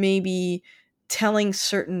know if maybe telling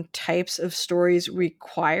certain types of stories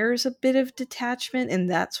requires a bit of detachment, and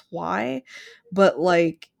that's why. But,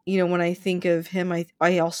 like, when I think of him,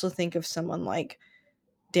 I also think of someone like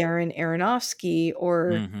Darren Aronofsky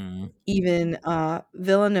or mhm. even,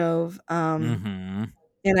 Villeneuve, Mhm.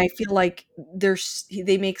 and I feel like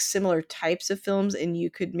they make similar types of films, and you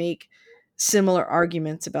could make similar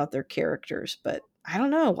arguments about their characters, but I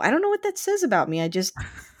don't know. I don't know what that says about me. I just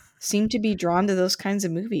seem to be drawn to those kinds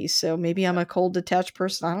of movies. So maybe I'm a cold, detached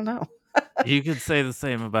person. I don't know. You could say the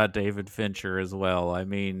same about David Fincher as well. I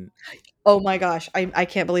mean, Oh my gosh. I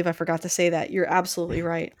can't believe I forgot to say that. You're absolutely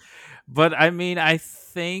right. but I mean, I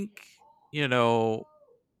think, you know,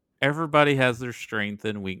 everybody has their strengths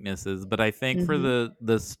and weaknesses, but I think for Hmm. the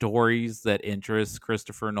stories that interest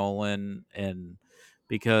Christopher Nolan, and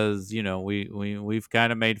because, we've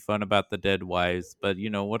kind of made fun about the dead wives, but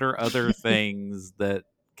what are other things that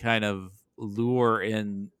kind of lure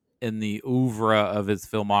in the oeuvre of his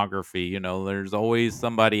filmography? There's always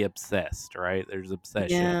somebody obsessed, right? There's obsession.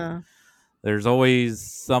 Yeah. There's always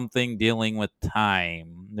something dealing with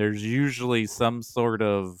time. There's usually some sort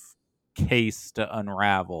of case to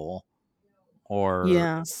unravel or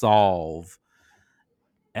Yeah. solve.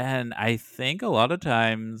 And I think a lot of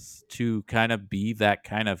times to kind of be that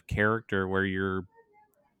kind of character where you're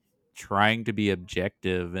trying to be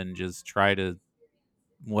objective and just try to,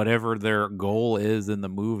 whatever their goal is in the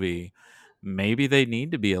movie, maybe they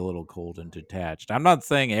need to be a little cold and detached. I'm not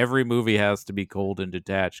saying every movie has to be cold and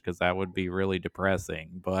detached because that would be really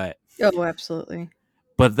depressing, Oh, absolutely.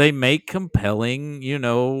 but they make compelling,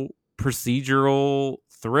 procedural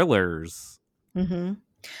thrillers. Hmm.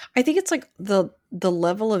 I think it's like the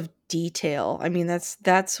level of detail. I mean,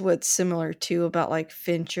 that's what's similar too about like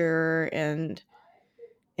Fincher and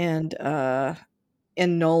uh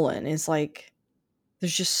and Nolan is like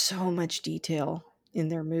there's just so much detail in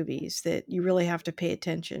their movies that you really have to pay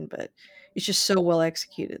attention, but it's just so well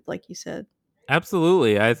executed, like you said.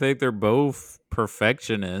 Absolutely. I think they're both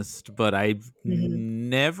perfectionist, but I've Hmm.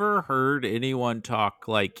 never heard anyone talk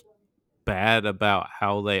like bad about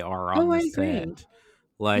how they are on Oh, I the agree. set.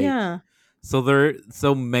 Like, Yeah.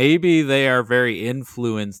 so maybe they are very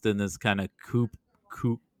influenced in this kind of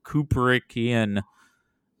Kubrickian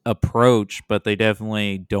approach, but they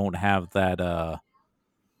definitely don't have that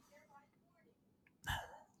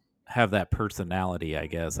personality, I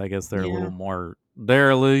guess. I guess Yeah.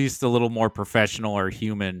 they're at least a little more professional or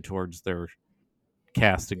human towards their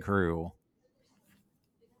cast and crew.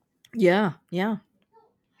 Yeah. Yeah.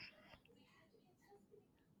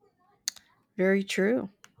 Very true.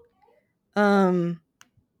 Um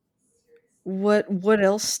what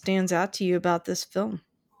else stands out to you about this film?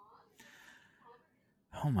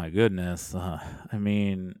 Oh my goodness. I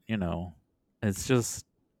mean, it's just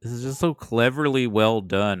so cleverly well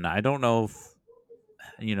done. I don't know if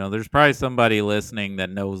there's probably somebody listening that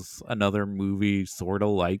knows another movie sort of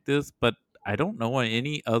like this, but I don't know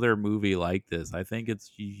any other movie like this. I think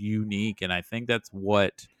it's unique, and I think that's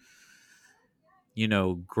what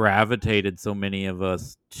gravitated so many of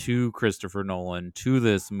us to Christopher Nolan, to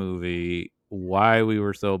this movie, why we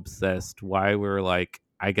were so obsessed, why we were like,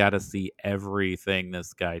 I got to see everything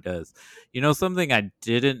this guy does. Something I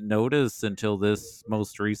didn't notice until this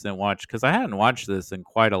most recent watch, because I hadn't watched this in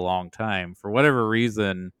quite a long time. For whatever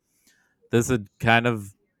reason, this had kind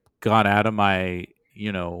of gone out of my,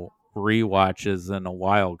 rewatches in a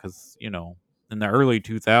while, because, in the early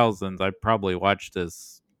 2000s, I probably watched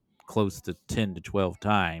this close to 10 to 12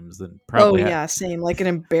 times and Oh probably had, yeah, same, like an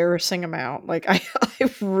embarrassing amount. Like I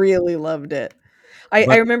really loved it. I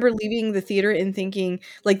but remember leaving the theater and thinking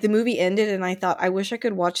like the movie ended and I thought I wish I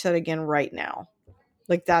could watch that again right now.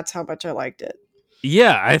 Like that's how much I liked it.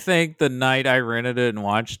 yeah, I think the night I rented it and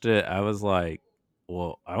watched it, I was like,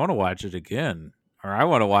 well, I want to watch it again, or I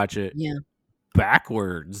want to watch it Yeah.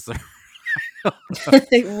 backwards.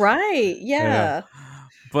 Right. Yeah. Yeah.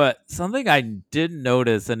 But something I didn't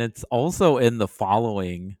notice, and it's also in the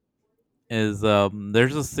following, is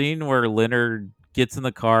there's a scene where Leonard gets in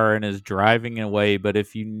the car and is driving away, but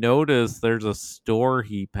if you notice there's a store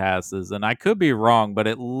he passes, and I could be wrong, but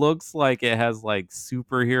it looks like it has like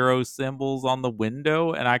superhero symbols on the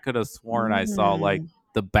window, and I could have sworn I saw like Mm,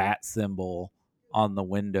 the bat symbol on the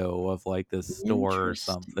window of like this store or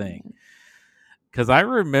something. interesting. Because I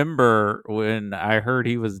remember when I heard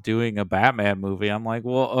he was doing a Batman movie, I'm like,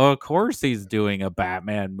 well, of course he's doing a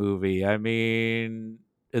Batman movie. I mean,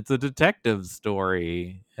 it's a detective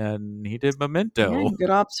story, and he did Yeah, Memento.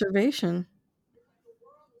 good observation.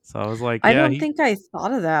 So I was like, I yeah, don't he. think I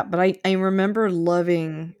thought of that, but I remember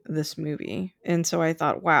loving this movie. And so I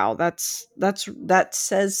thought, wow, that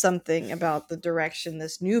says something about the direction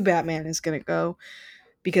this new Batman is going to go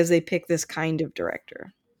because they pick this kind of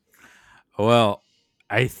director. Well,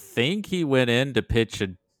 I think he went in to pitch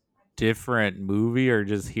a different movie or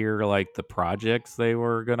just hear like the projects they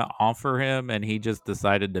were gonna offer him, and he just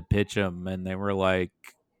decided to pitch them, and they were like,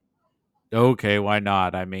 okay, why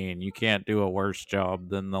not? I mean, you can't do a worse job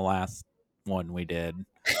than the last one we did.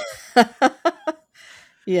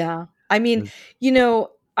 Yeah. I mean, It's- you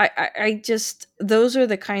know, I just those are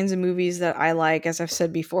the kinds of movies that I like, as I've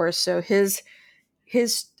said before. So his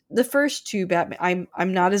the first two Batman,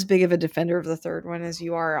 I'm not as big of a defender of the third one as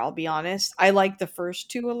you are, I'll be honest. I like the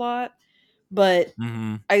first two a lot, but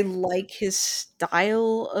Mhm. I like his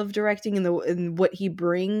style of directing and what he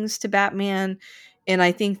brings to Batman. And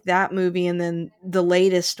I think that movie and then the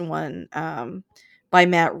latest one by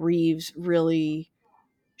Matt Reeves really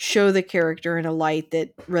show the character in a light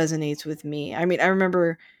that resonates with me. I mean, I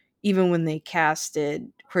remember even when they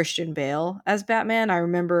casted Christian Bale as Batman, I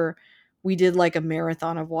remember we did like a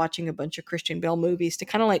marathon of watching a bunch of Christian Bale movies to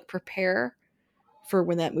kind of like prepare for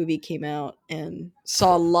when that movie came out, and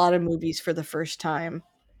saw a lot of movies for the first time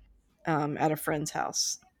at a friend's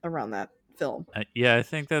house around that film. Yeah, I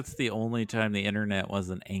think that's the only time the internet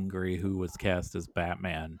wasn't angry who was cast as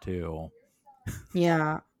Batman too.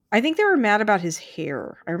 Yeah. I think they were mad about his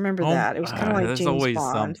hair. I remember that. It was kind of like There's James always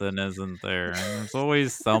Bond. something, isn't there? There's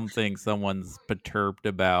always something someone's perturbed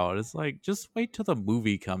about. It's like, just wait till the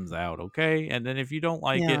movie comes out, okay? And then if you don't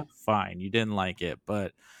like Yeah. it, fine, you didn't like it,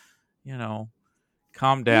 but you know,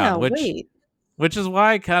 calm Yeah, down. wait. Which is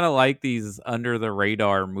why I kind of like these under the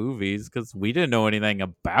radar movies, because we didn't know anything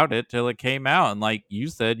about it till it came out. And like you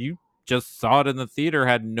said, you just saw it in the theater,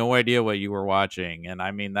 had no idea what you were watching. And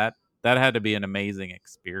I mean, that had to be an amazing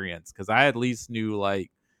experience, because I at least knew like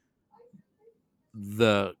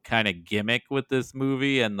the kind of gimmick with this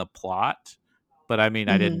movie and the plot. But I mean,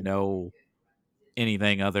 I didn't Mhm. know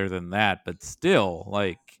anything other than that. But still,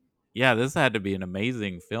 like, yeah, this had to be an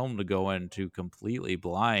amazing film to go into completely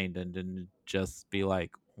blind and then just be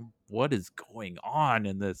like, what is going on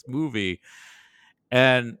in this movie?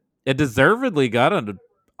 And it deservedly got an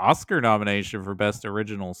Oscar nomination for Best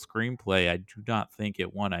Original Screenplay. I do not think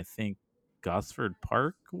it won. I think Gosford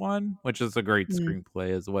Park won, which is a great Mm.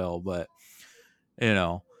 screenplay as well. But, you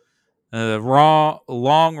know, raw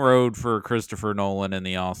long road for Christopher Nolan in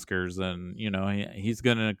the Oscars, and you know he's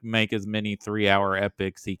gonna make as many 3 hour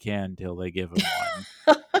epics he can till they give him one.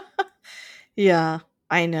 Yeah,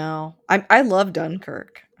 I know. I love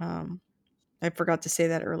Dunkirk. I forgot to say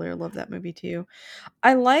that earlier. Love that movie too.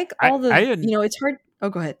 I like I all the, I en- it's hard. Oh,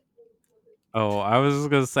 go ahead. oh, I was just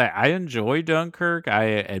gonna say I enjoy Dunkirk.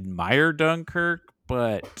 I admire Dunkirk,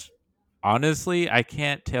 but honestly, I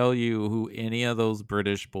can't tell you who any of those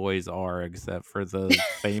British boys are except for the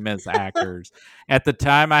famous actors. At the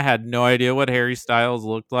time, I had no idea what Harry Styles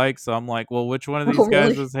looked like, so I'm like, well, which one of Oh, these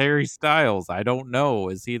guys really? is Harry Styles? I don't know.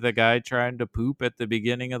 Is he the guy trying to poop at the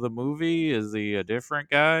beginning of the movie? Is he a different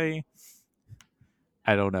guy?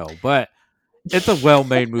 I don't know, but it's a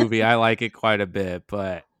well-made movie. I like it quite a bit,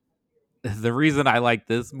 but the reason I like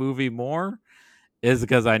this movie more is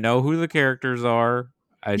because I know who the characters are.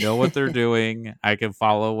 I know what they're doing. I can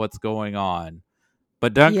follow what's going on.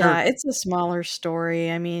 But Yeah, Dunkirk, it's a smaller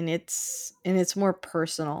story. I mean, it's more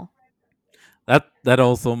personal. that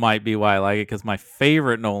also might be why I like it, because my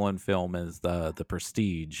favorite Nolan film is the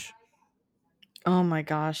Prestige. Oh my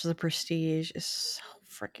gosh, The Prestige is so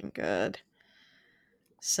freaking good.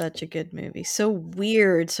 Such a good movie. So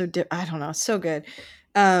weird, I don't know, so good.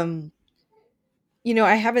 Um,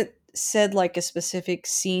 I haven't said like a specific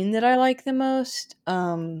scene that I like the most.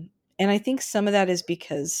 And I think some of that is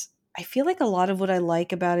because I feel like a lot of what I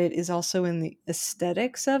like about it is also in the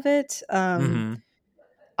aesthetics of it. Mm-hmm.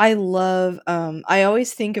 I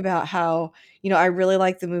always think about how, I really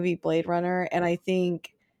like the movie Blade Runner, and I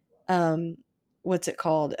think um what's it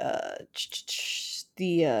called?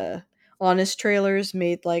 The Honest Trailers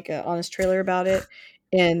made like a Honest Trailer about it,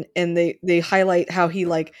 and they highlight how he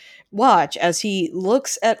like watch as he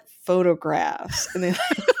looks at photographs, and they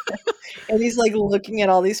and he's like looking at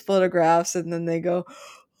all these photographs, and then they go,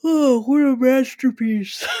 "Oh, what a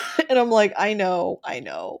masterpiece." And I'm like, I know,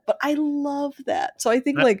 but I love that. So I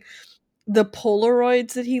think like the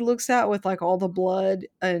Polaroids that he looks at with like all the blood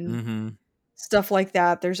and Mm-hmm. stuff like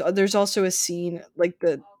that. There's also a scene like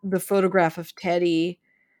the photograph of Teddy,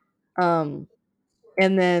 um,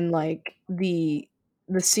 and then like the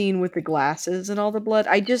scene with the glasses and all the blood.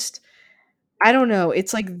 I don't know.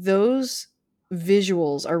 It's like those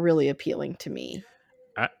visuals are really appealing to me.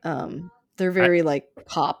 I, They're I very like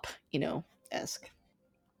pop, esque.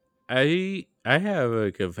 I have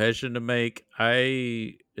a confession to make.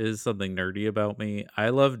 I is something nerdy about me. I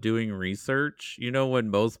love doing research. You know, when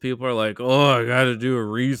most people are like, "Oh, I got to do a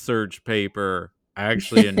research paper." I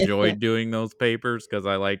actually enjoyed doing those papers because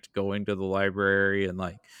I liked going to the library and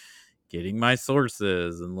like getting my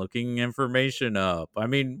sources and looking information up. I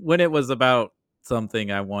mean, when it was about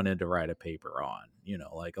something I wanted to write a paper on,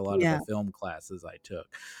 like a lot of the Yeah. film classes I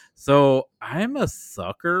took. So I'm a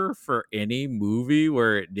sucker for any movie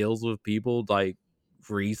where it deals with people like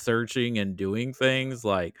researching and doing things.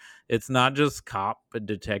 Like, it's not just cop and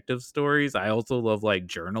detective stories. I also love like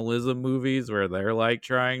journalism movies where they're like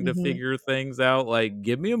trying to Hmm. figure things out. Like,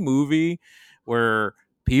 give me a movie where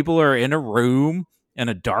people are in a room, in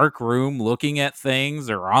a dark room, looking at things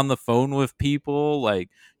or on the phone with people. Like,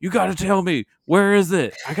 you got to tell me, where is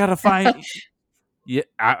it? I got to find. Yeah,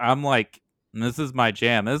 I'm like, this is my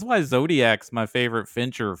jam. This is why Zodiac's my favorite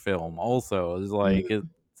Fincher film. Also, is like it's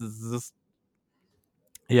just,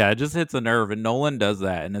 yeah, it just hits a nerve, and Nolan does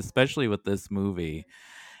that, and especially with this movie.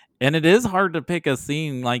 And it is hard to pick a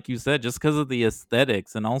scene, like you said, just because of the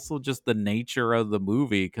aesthetics and also just the nature of the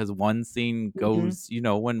movie. Because one scene Hmm. goes,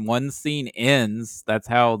 when one scene ends, that's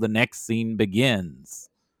how the next scene begins.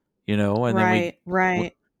 And then Right,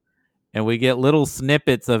 right. we get little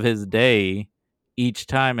snippets of his day each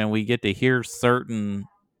time, and we get to hear certain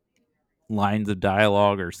lines of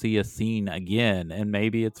dialogue or see a scene again, and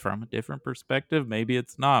maybe it's from a different perspective, maybe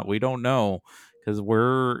it's not, we don't know, because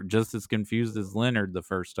we're just as confused as Leonard the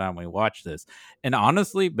first time we watch this. And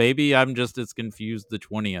honestly, maybe I'm just as confused the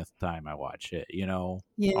 20th time I watch it,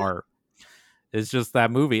 Yeah. or it's just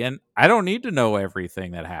that movie, and I don't need to know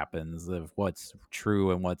everything that happens of what's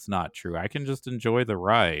true and what's not true. I can just enjoy the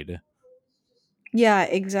ride. Yeah,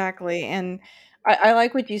 exactly. And I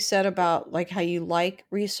like what you said about like how you like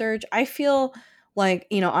research. I feel like,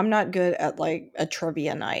 I'm not good at like a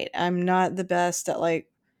trivia night. I'm not the best at like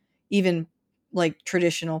even like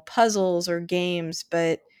traditional puzzles or games,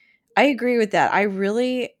 but I agree with that.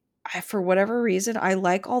 For whatever reason, I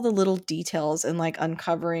like all the little details and like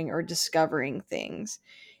uncovering or discovering things.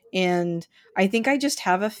 And I think I just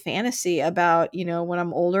have a fantasy about, when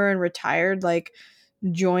I'm older and retired, like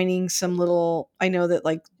joining some little, I know that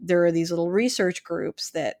like there are these little research groups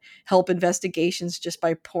that help investigations just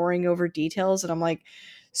by poring over details. And I'm like,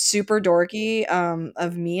 super dorky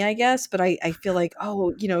of me, I guess, but I feel like,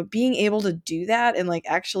 oh, being able to do that and like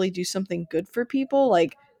actually do something good for people,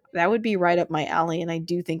 like that would be right up my alley. And I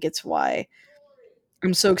do think it's why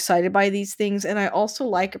I'm so excited by these things. And I also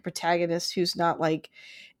like a protagonist who's not like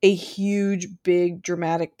a huge, big,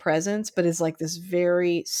 dramatic presence, but is like this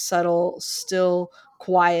very subtle, still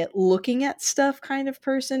quiet, looking at stuff kind of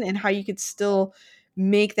person, and how you could still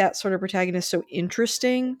make that sort of protagonist so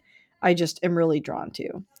interesting. I just am really drawn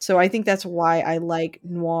to. So I think that's why I like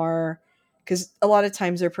noir, because a lot of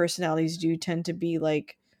times their personalities do tend to be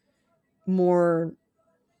like more,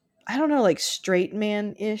 I don't know, like straight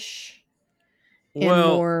man ish and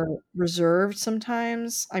Well, more reserved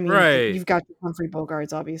sometimes. I mean, right. you've got your Humphrey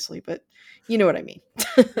Bogarts, obviously, but you know what I mean.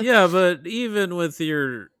 Yeah, but even with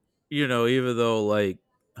your, even though like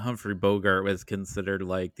Humphrey Bogart was considered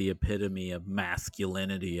like the epitome of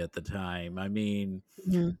masculinity at the time, I mean,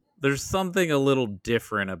 Mhm. there's something a little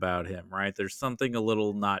different about him, right? There's something a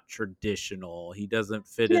little not traditional. He doesn't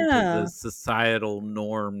fit into the Yeah. societal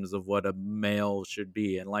norms of what a male should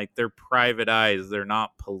be. And like they're private eyes, they're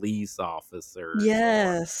not police officers, or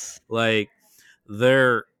Yes. like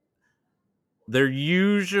they're they're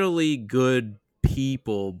usually good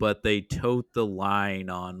people, but they tote the line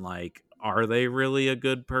on like, are they really a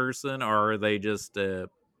good person, or are they just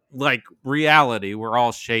like reality? We're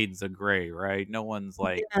all shades of gray, right? No one's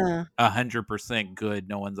like Yeah. 100% good.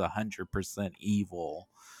 No one's 100% evil.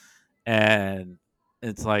 And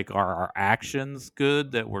it's like, are our actions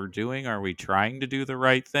good that we're doing? Are we trying to do the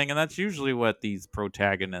right thing? And that's usually what these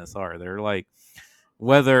protagonists are. They're like,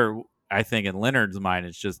 whether I think in Leonard's mind,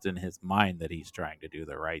 it's just in his mind that he's trying to do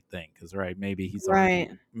the right thing. Because right,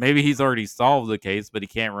 Right. maybe he's already solved the case, but he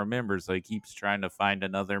can't remember, so he keeps trying to find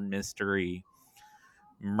another mystery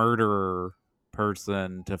murderer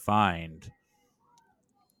person to find.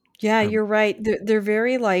 Yeah, Um, you're right. They're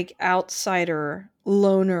very like outsider,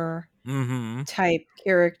 loner mm-hmm. type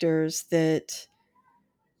characters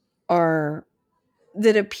are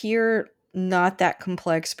that appear not that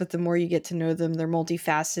complex, but the more you get to know them, they're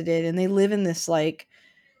multifaceted and they live in this like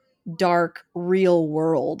dark real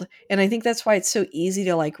world. And I think that's why it's so easy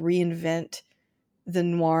to like reinvent the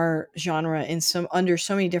noir genre in some under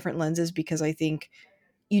so many different lenses, because I think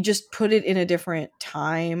you just put it in a different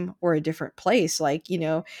time or a different place. Like,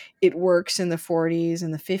 it works in the 40s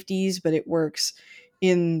and the 50s, but it works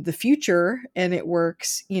in the future and it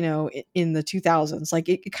works, in the 2000s. Like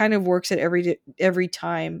it kind of works at every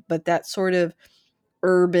time, but that sort of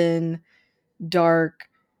urban, dark,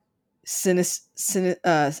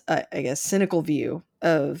 I guess cynical view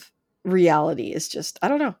of reality is just, I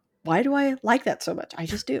don't know. Why do I like that so much? I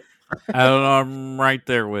just do. I'm right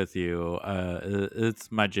there with you.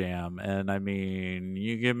 It's my jam, and I mean,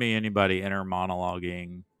 you give me anybody inner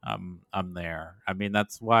monologuing, I'm there. I mean,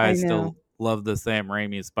 that's why I I still know. love the Sam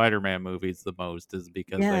Raimi Spider-Man movies the most, is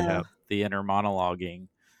because they Yeah. have the inner monologuing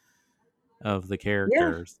of the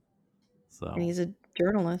Yeah. characters. And So he's a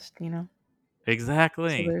journalist, you know.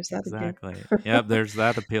 So exactly, there's that again. exactly. Yep, there's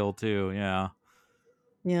that appeal too. Yeah.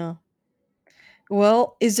 Yeah.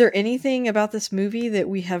 Well, is there anything about this movie that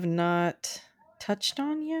we have not touched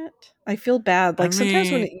on yet? I feel bad. I Like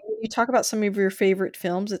sometimes when mean, you talk about some of your favorite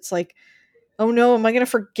films, it's like, oh no, am I going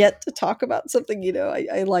to forget to talk about something?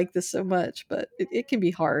 I like this so much, but it can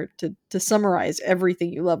be hard to summarize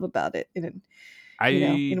everything you love about it I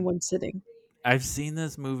in one sitting. I've seen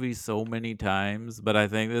this movie so many times, but I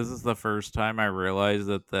think this is the first time I realized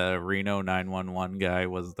that the Reno 911 guy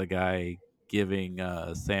was the guy giving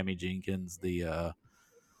Sammy Jenkins the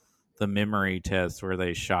memory test where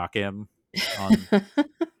they shock him on,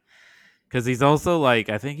 because he's also like,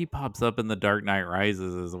 I think he pops up in The Dark Knight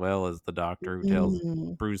Rises as well as the doctor who tells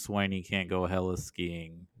Mm, Bruce Wayne he can't go hella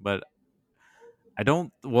skiing. But I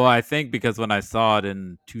don't. Well, I think because when I saw it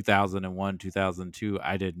in 2001, 2002,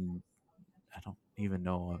 I don't even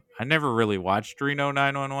know. I never really watched Reno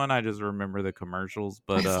 911. I just remember the commercials,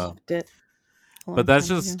 I loved it a but long that's time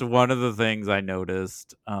just ago. one of the things I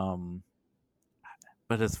noticed.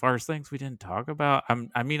 But as far as things we didn't talk about,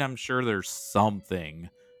 I mean, I'm sure there's something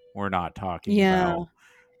we're not talking Yeah. about.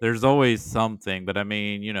 There's always something, but I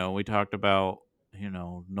mean, we talked about,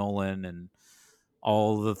 Nolan and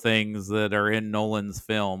all the things that are in Nolan's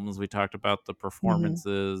films. We talked about the Mhm.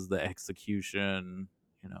 performances, the execution,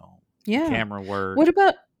 you know, the Yeah. camera work. What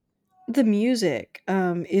about the music?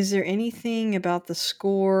 Is there anything about the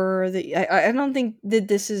score that I don't think that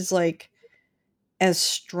this is like as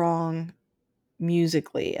strong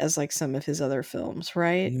musically as like some of his other films,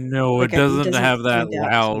 right? No, it Like it doesn't doesn't have that stand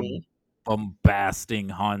out to loud, me. bombasting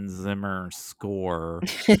Hans Zimmer score.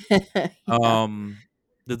 Yeah, Um,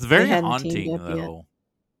 it's they very hadn't teamed haunting up yet. though.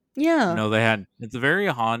 Yeah. They had it's very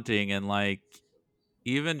haunting, and like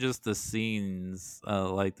even just the scenes,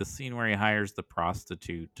 like the scene where he hires the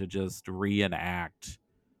prostitute to just reenact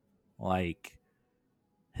like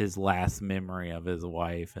his last memory of his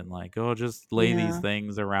wife, and like, oh, just lay these Yeah.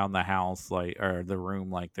 things around the house like, or the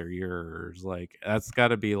room, like they're yours. Like that's got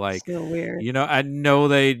to be like, So weird. I know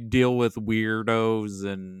they deal with weirdos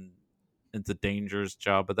and it's a dangerous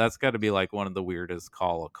job, but that's got to be like one of the weirdest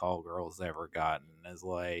call girls ever gotten, is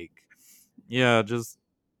like, yeah, just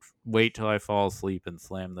wait till I fall asleep and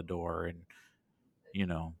slam the door and, you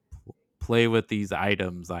know play with these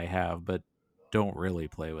items I have, but don't really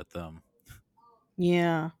play with them.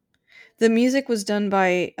 Yeah. The music was done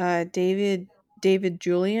by David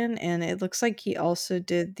Julian, and it looks like he also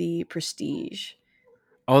did the Prestige,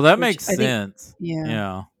 Oh, that which makes I think, sense. yeah,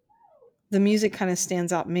 Yeah. the music kind of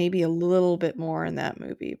stands out maybe a little bit more in that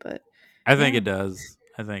movie, but I think yeah, it does.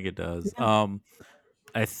 I think it does. yeah.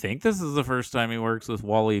 I think this is the first time he works with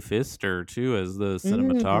Wally Pfister too as the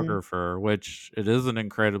Mm, cinematographer, which it is an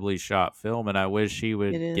incredibly shot film, and I wish he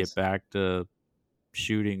it would get is. back to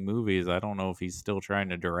shooting movies. I don't know if he's still trying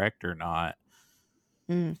to direct or not.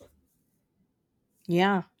 Mm,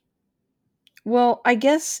 yeah. Well, I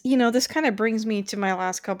guess, this kind of brings me to my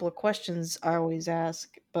last couple of questions I always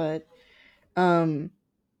ask, but um,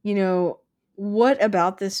 you know, what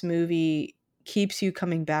about this movie keeps you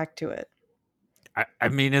coming back to it? I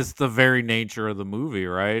mean, it's the very nature of the movie,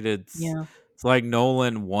 right? Yeah. It's like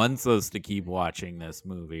Nolan wants us to keep watching this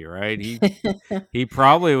movie, right? He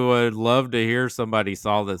probably would love to hear somebody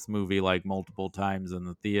saw this movie like multiple times in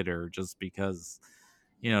the theater just because,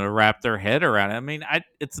 to wrap their head around it. I mean,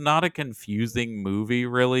 it's not a confusing movie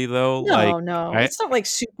really though. No, Like no. It's not like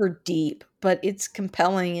super deep, but it's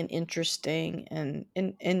compelling and interesting and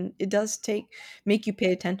it does make you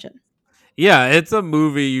pay attention. yeah, it's a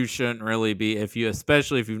movie you shouldn't really be,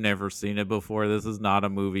 especially if you've never seen it before. This is not a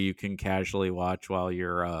movie you can casually watch while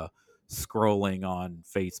you're scrolling on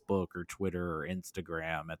Facebook or Twitter or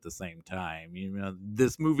Instagram at the same time.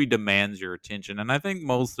 This movie demands your attention, and I think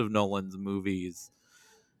most of Nolan's movies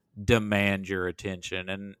demand your attention.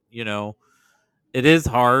 And it is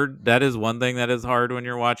hard. That is one thing that is hard when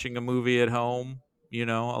you're watching a movie at home. A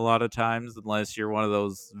lot of times, unless you're one of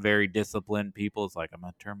those very disciplined people, it's like, I'm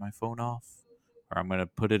going to turn my phone off, or I'm going to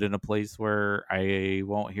put it in a place where I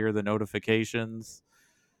won't hear the notifications.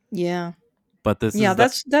 Yeah. But this Yeah, is the,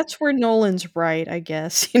 that's where Nolan's right, I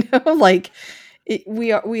guess. Like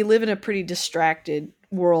we live in a pretty distracted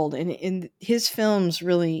world, and in his films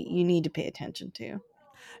really you need to pay attention to.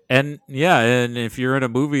 And yeah, and if you're in a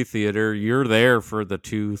movie theater, you're there for the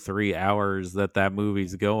 2-3 hours that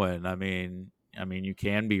movie's going. I mean, you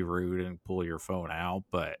can be rude and pull your phone out,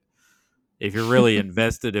 but if you're really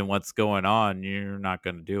invested in what's going on, you're not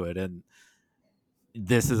going to do it. And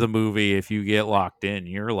this is a movie. If you get locked in,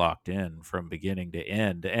 you're locked in from beginning to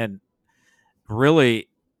end. And really,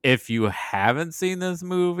 if you haven't seen this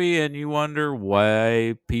movie and you wonder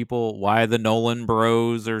why the Nolan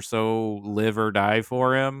Bros are so live or die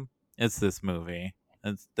for him, it's this movie.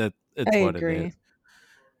 I It's what it is. agree.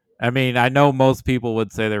 I mean, I know most people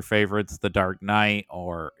would say their favorite's The Dark Knight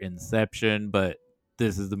or Inception, but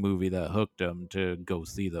this is the movie that hooked them to go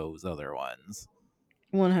see those other ones.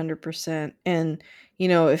 100%. And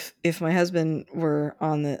if my husband were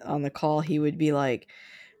on the call, he would be like,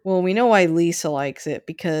 "Well, we know why Lisa likes it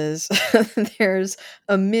because there's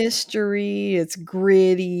a mystery, it's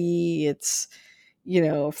gritty, it's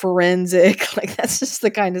forensic." Like that's just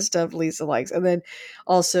the kind of stuff Lisa likes. And then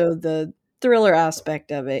also the thriller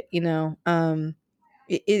aspect of it,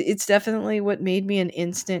 it's definitely what made me an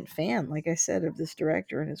instant fan, like I said, of this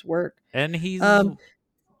director and his work. And Um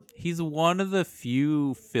he's one of the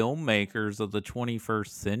few filmmakers of the 21st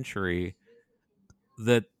century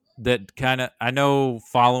that kind of, I know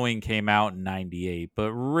Following came out in 98,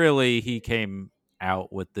 but really he came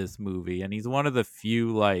out with this movie, and he's one of the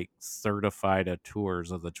few like certified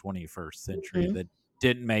auteurs of the 21st century mhm, that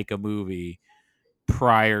didn't make a movie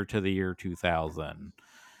prior to the year 2000.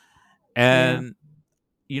 yeah. And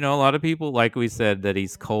a lot of people, like we said, that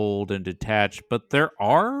he's cold and detached, but there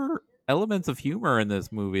are elements of humor in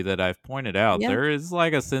this movie that I've pointed out. Yeah. There is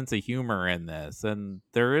like a sense of humor in this, and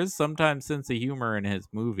there is sometimes sense of humor in his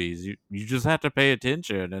movies. You just have to pay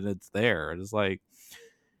attention, and it's there. It's like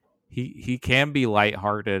he can be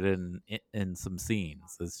lighthearted in some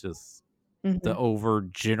scenes. It's just the Mhm. over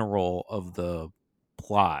general of the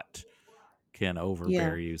plot can Yeah,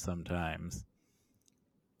 overbear you sometimes.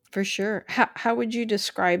 for sure. How would you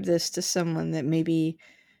describe this to someone that maybe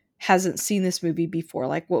hasn't seen this movie before?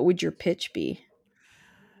 Like, what would your pitch be?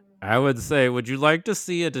 I would say, would you like to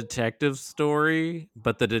see a detective story,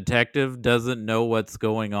 but the detective doesn't know what's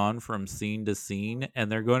going on from scene to scene,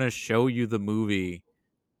 and they're going to show you the movie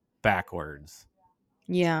backwards?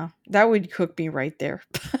 Yeah, that would cook me right there.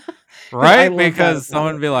 Because I Right? love that Because about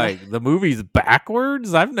someone it. would be Yeah. like, the movie's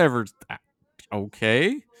backwards? I've never.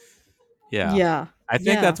 Okay. Yeah. Yeah. I think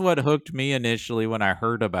Yeah. that's what hooked me initially when I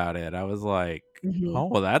heard about it. I was like, Mhm. oh,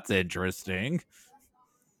 well, that's interesting.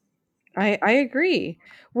 I agree.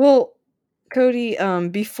 Well, Cody,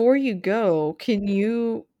 before you go, can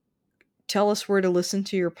you tell us where to listen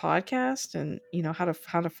to your podcast and, how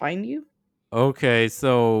to find you? Okay,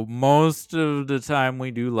 so most of the time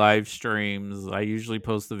we do live streams. I usually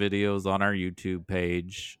post the videos on our YouTube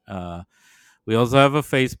page. We also have a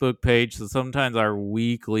Facebook page, so sometimes our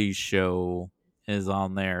weekly show is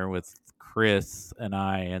on there with Chris and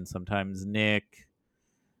I, and sometimes Nick.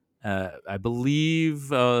 I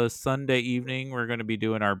believe Sunday evening we're going to be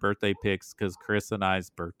doing our birthday picks because Chris and I's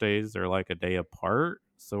birthdays are like a day apart.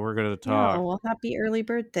 So we're going to Yeah, talk. well, happy early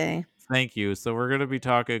birthday. Thank you. So we're going to be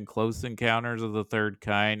talking Close Encounters of the Third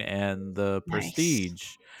Kind and The Nice. Prestige.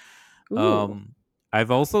 Ooh, Um,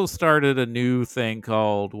 I've also started a new thing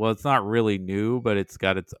called, well, it's not really new, but it's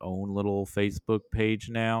got its own little Facebook page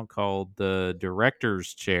now called the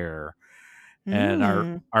Director's Chair. And our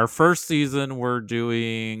mm, our first season we're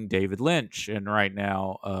doing David Lynch, and right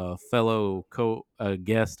now a fellow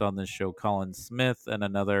guest on this show, Colin Smith, and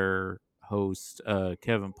another host,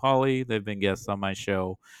 Kevin Pauly. They've been guests on my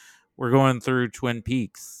show. We're going through Twin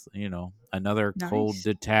Peaks, another cold, nice.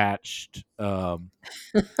 detached, I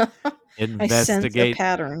sense a investigate.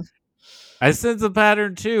 pattern. I sense a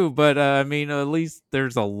pattern too, but I mean, at least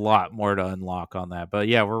there's a lot more to unlock on that. But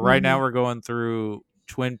yeah, right now Mhm. we're going through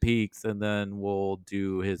Twin Peaks, and then we'll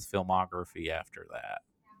do his filmography after that.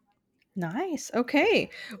 Nice. Okay.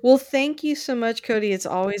 Well, thank you so much, Cody. It's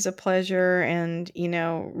always a pleasure and,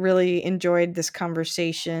 really enjoyed this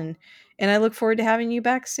conversation. And I look forward to having you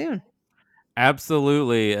back soon.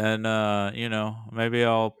 Absolutely, and maybe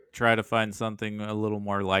I'll try to find something a little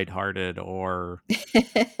more lighthearted, or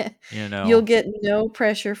you You'll know, get no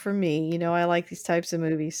pressure from me. I like these types of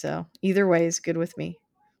movies, so either way is good with me.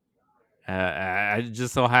 I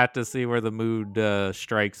just will have to see where the mood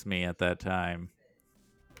strikes me at that time.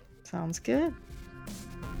 Sounds good.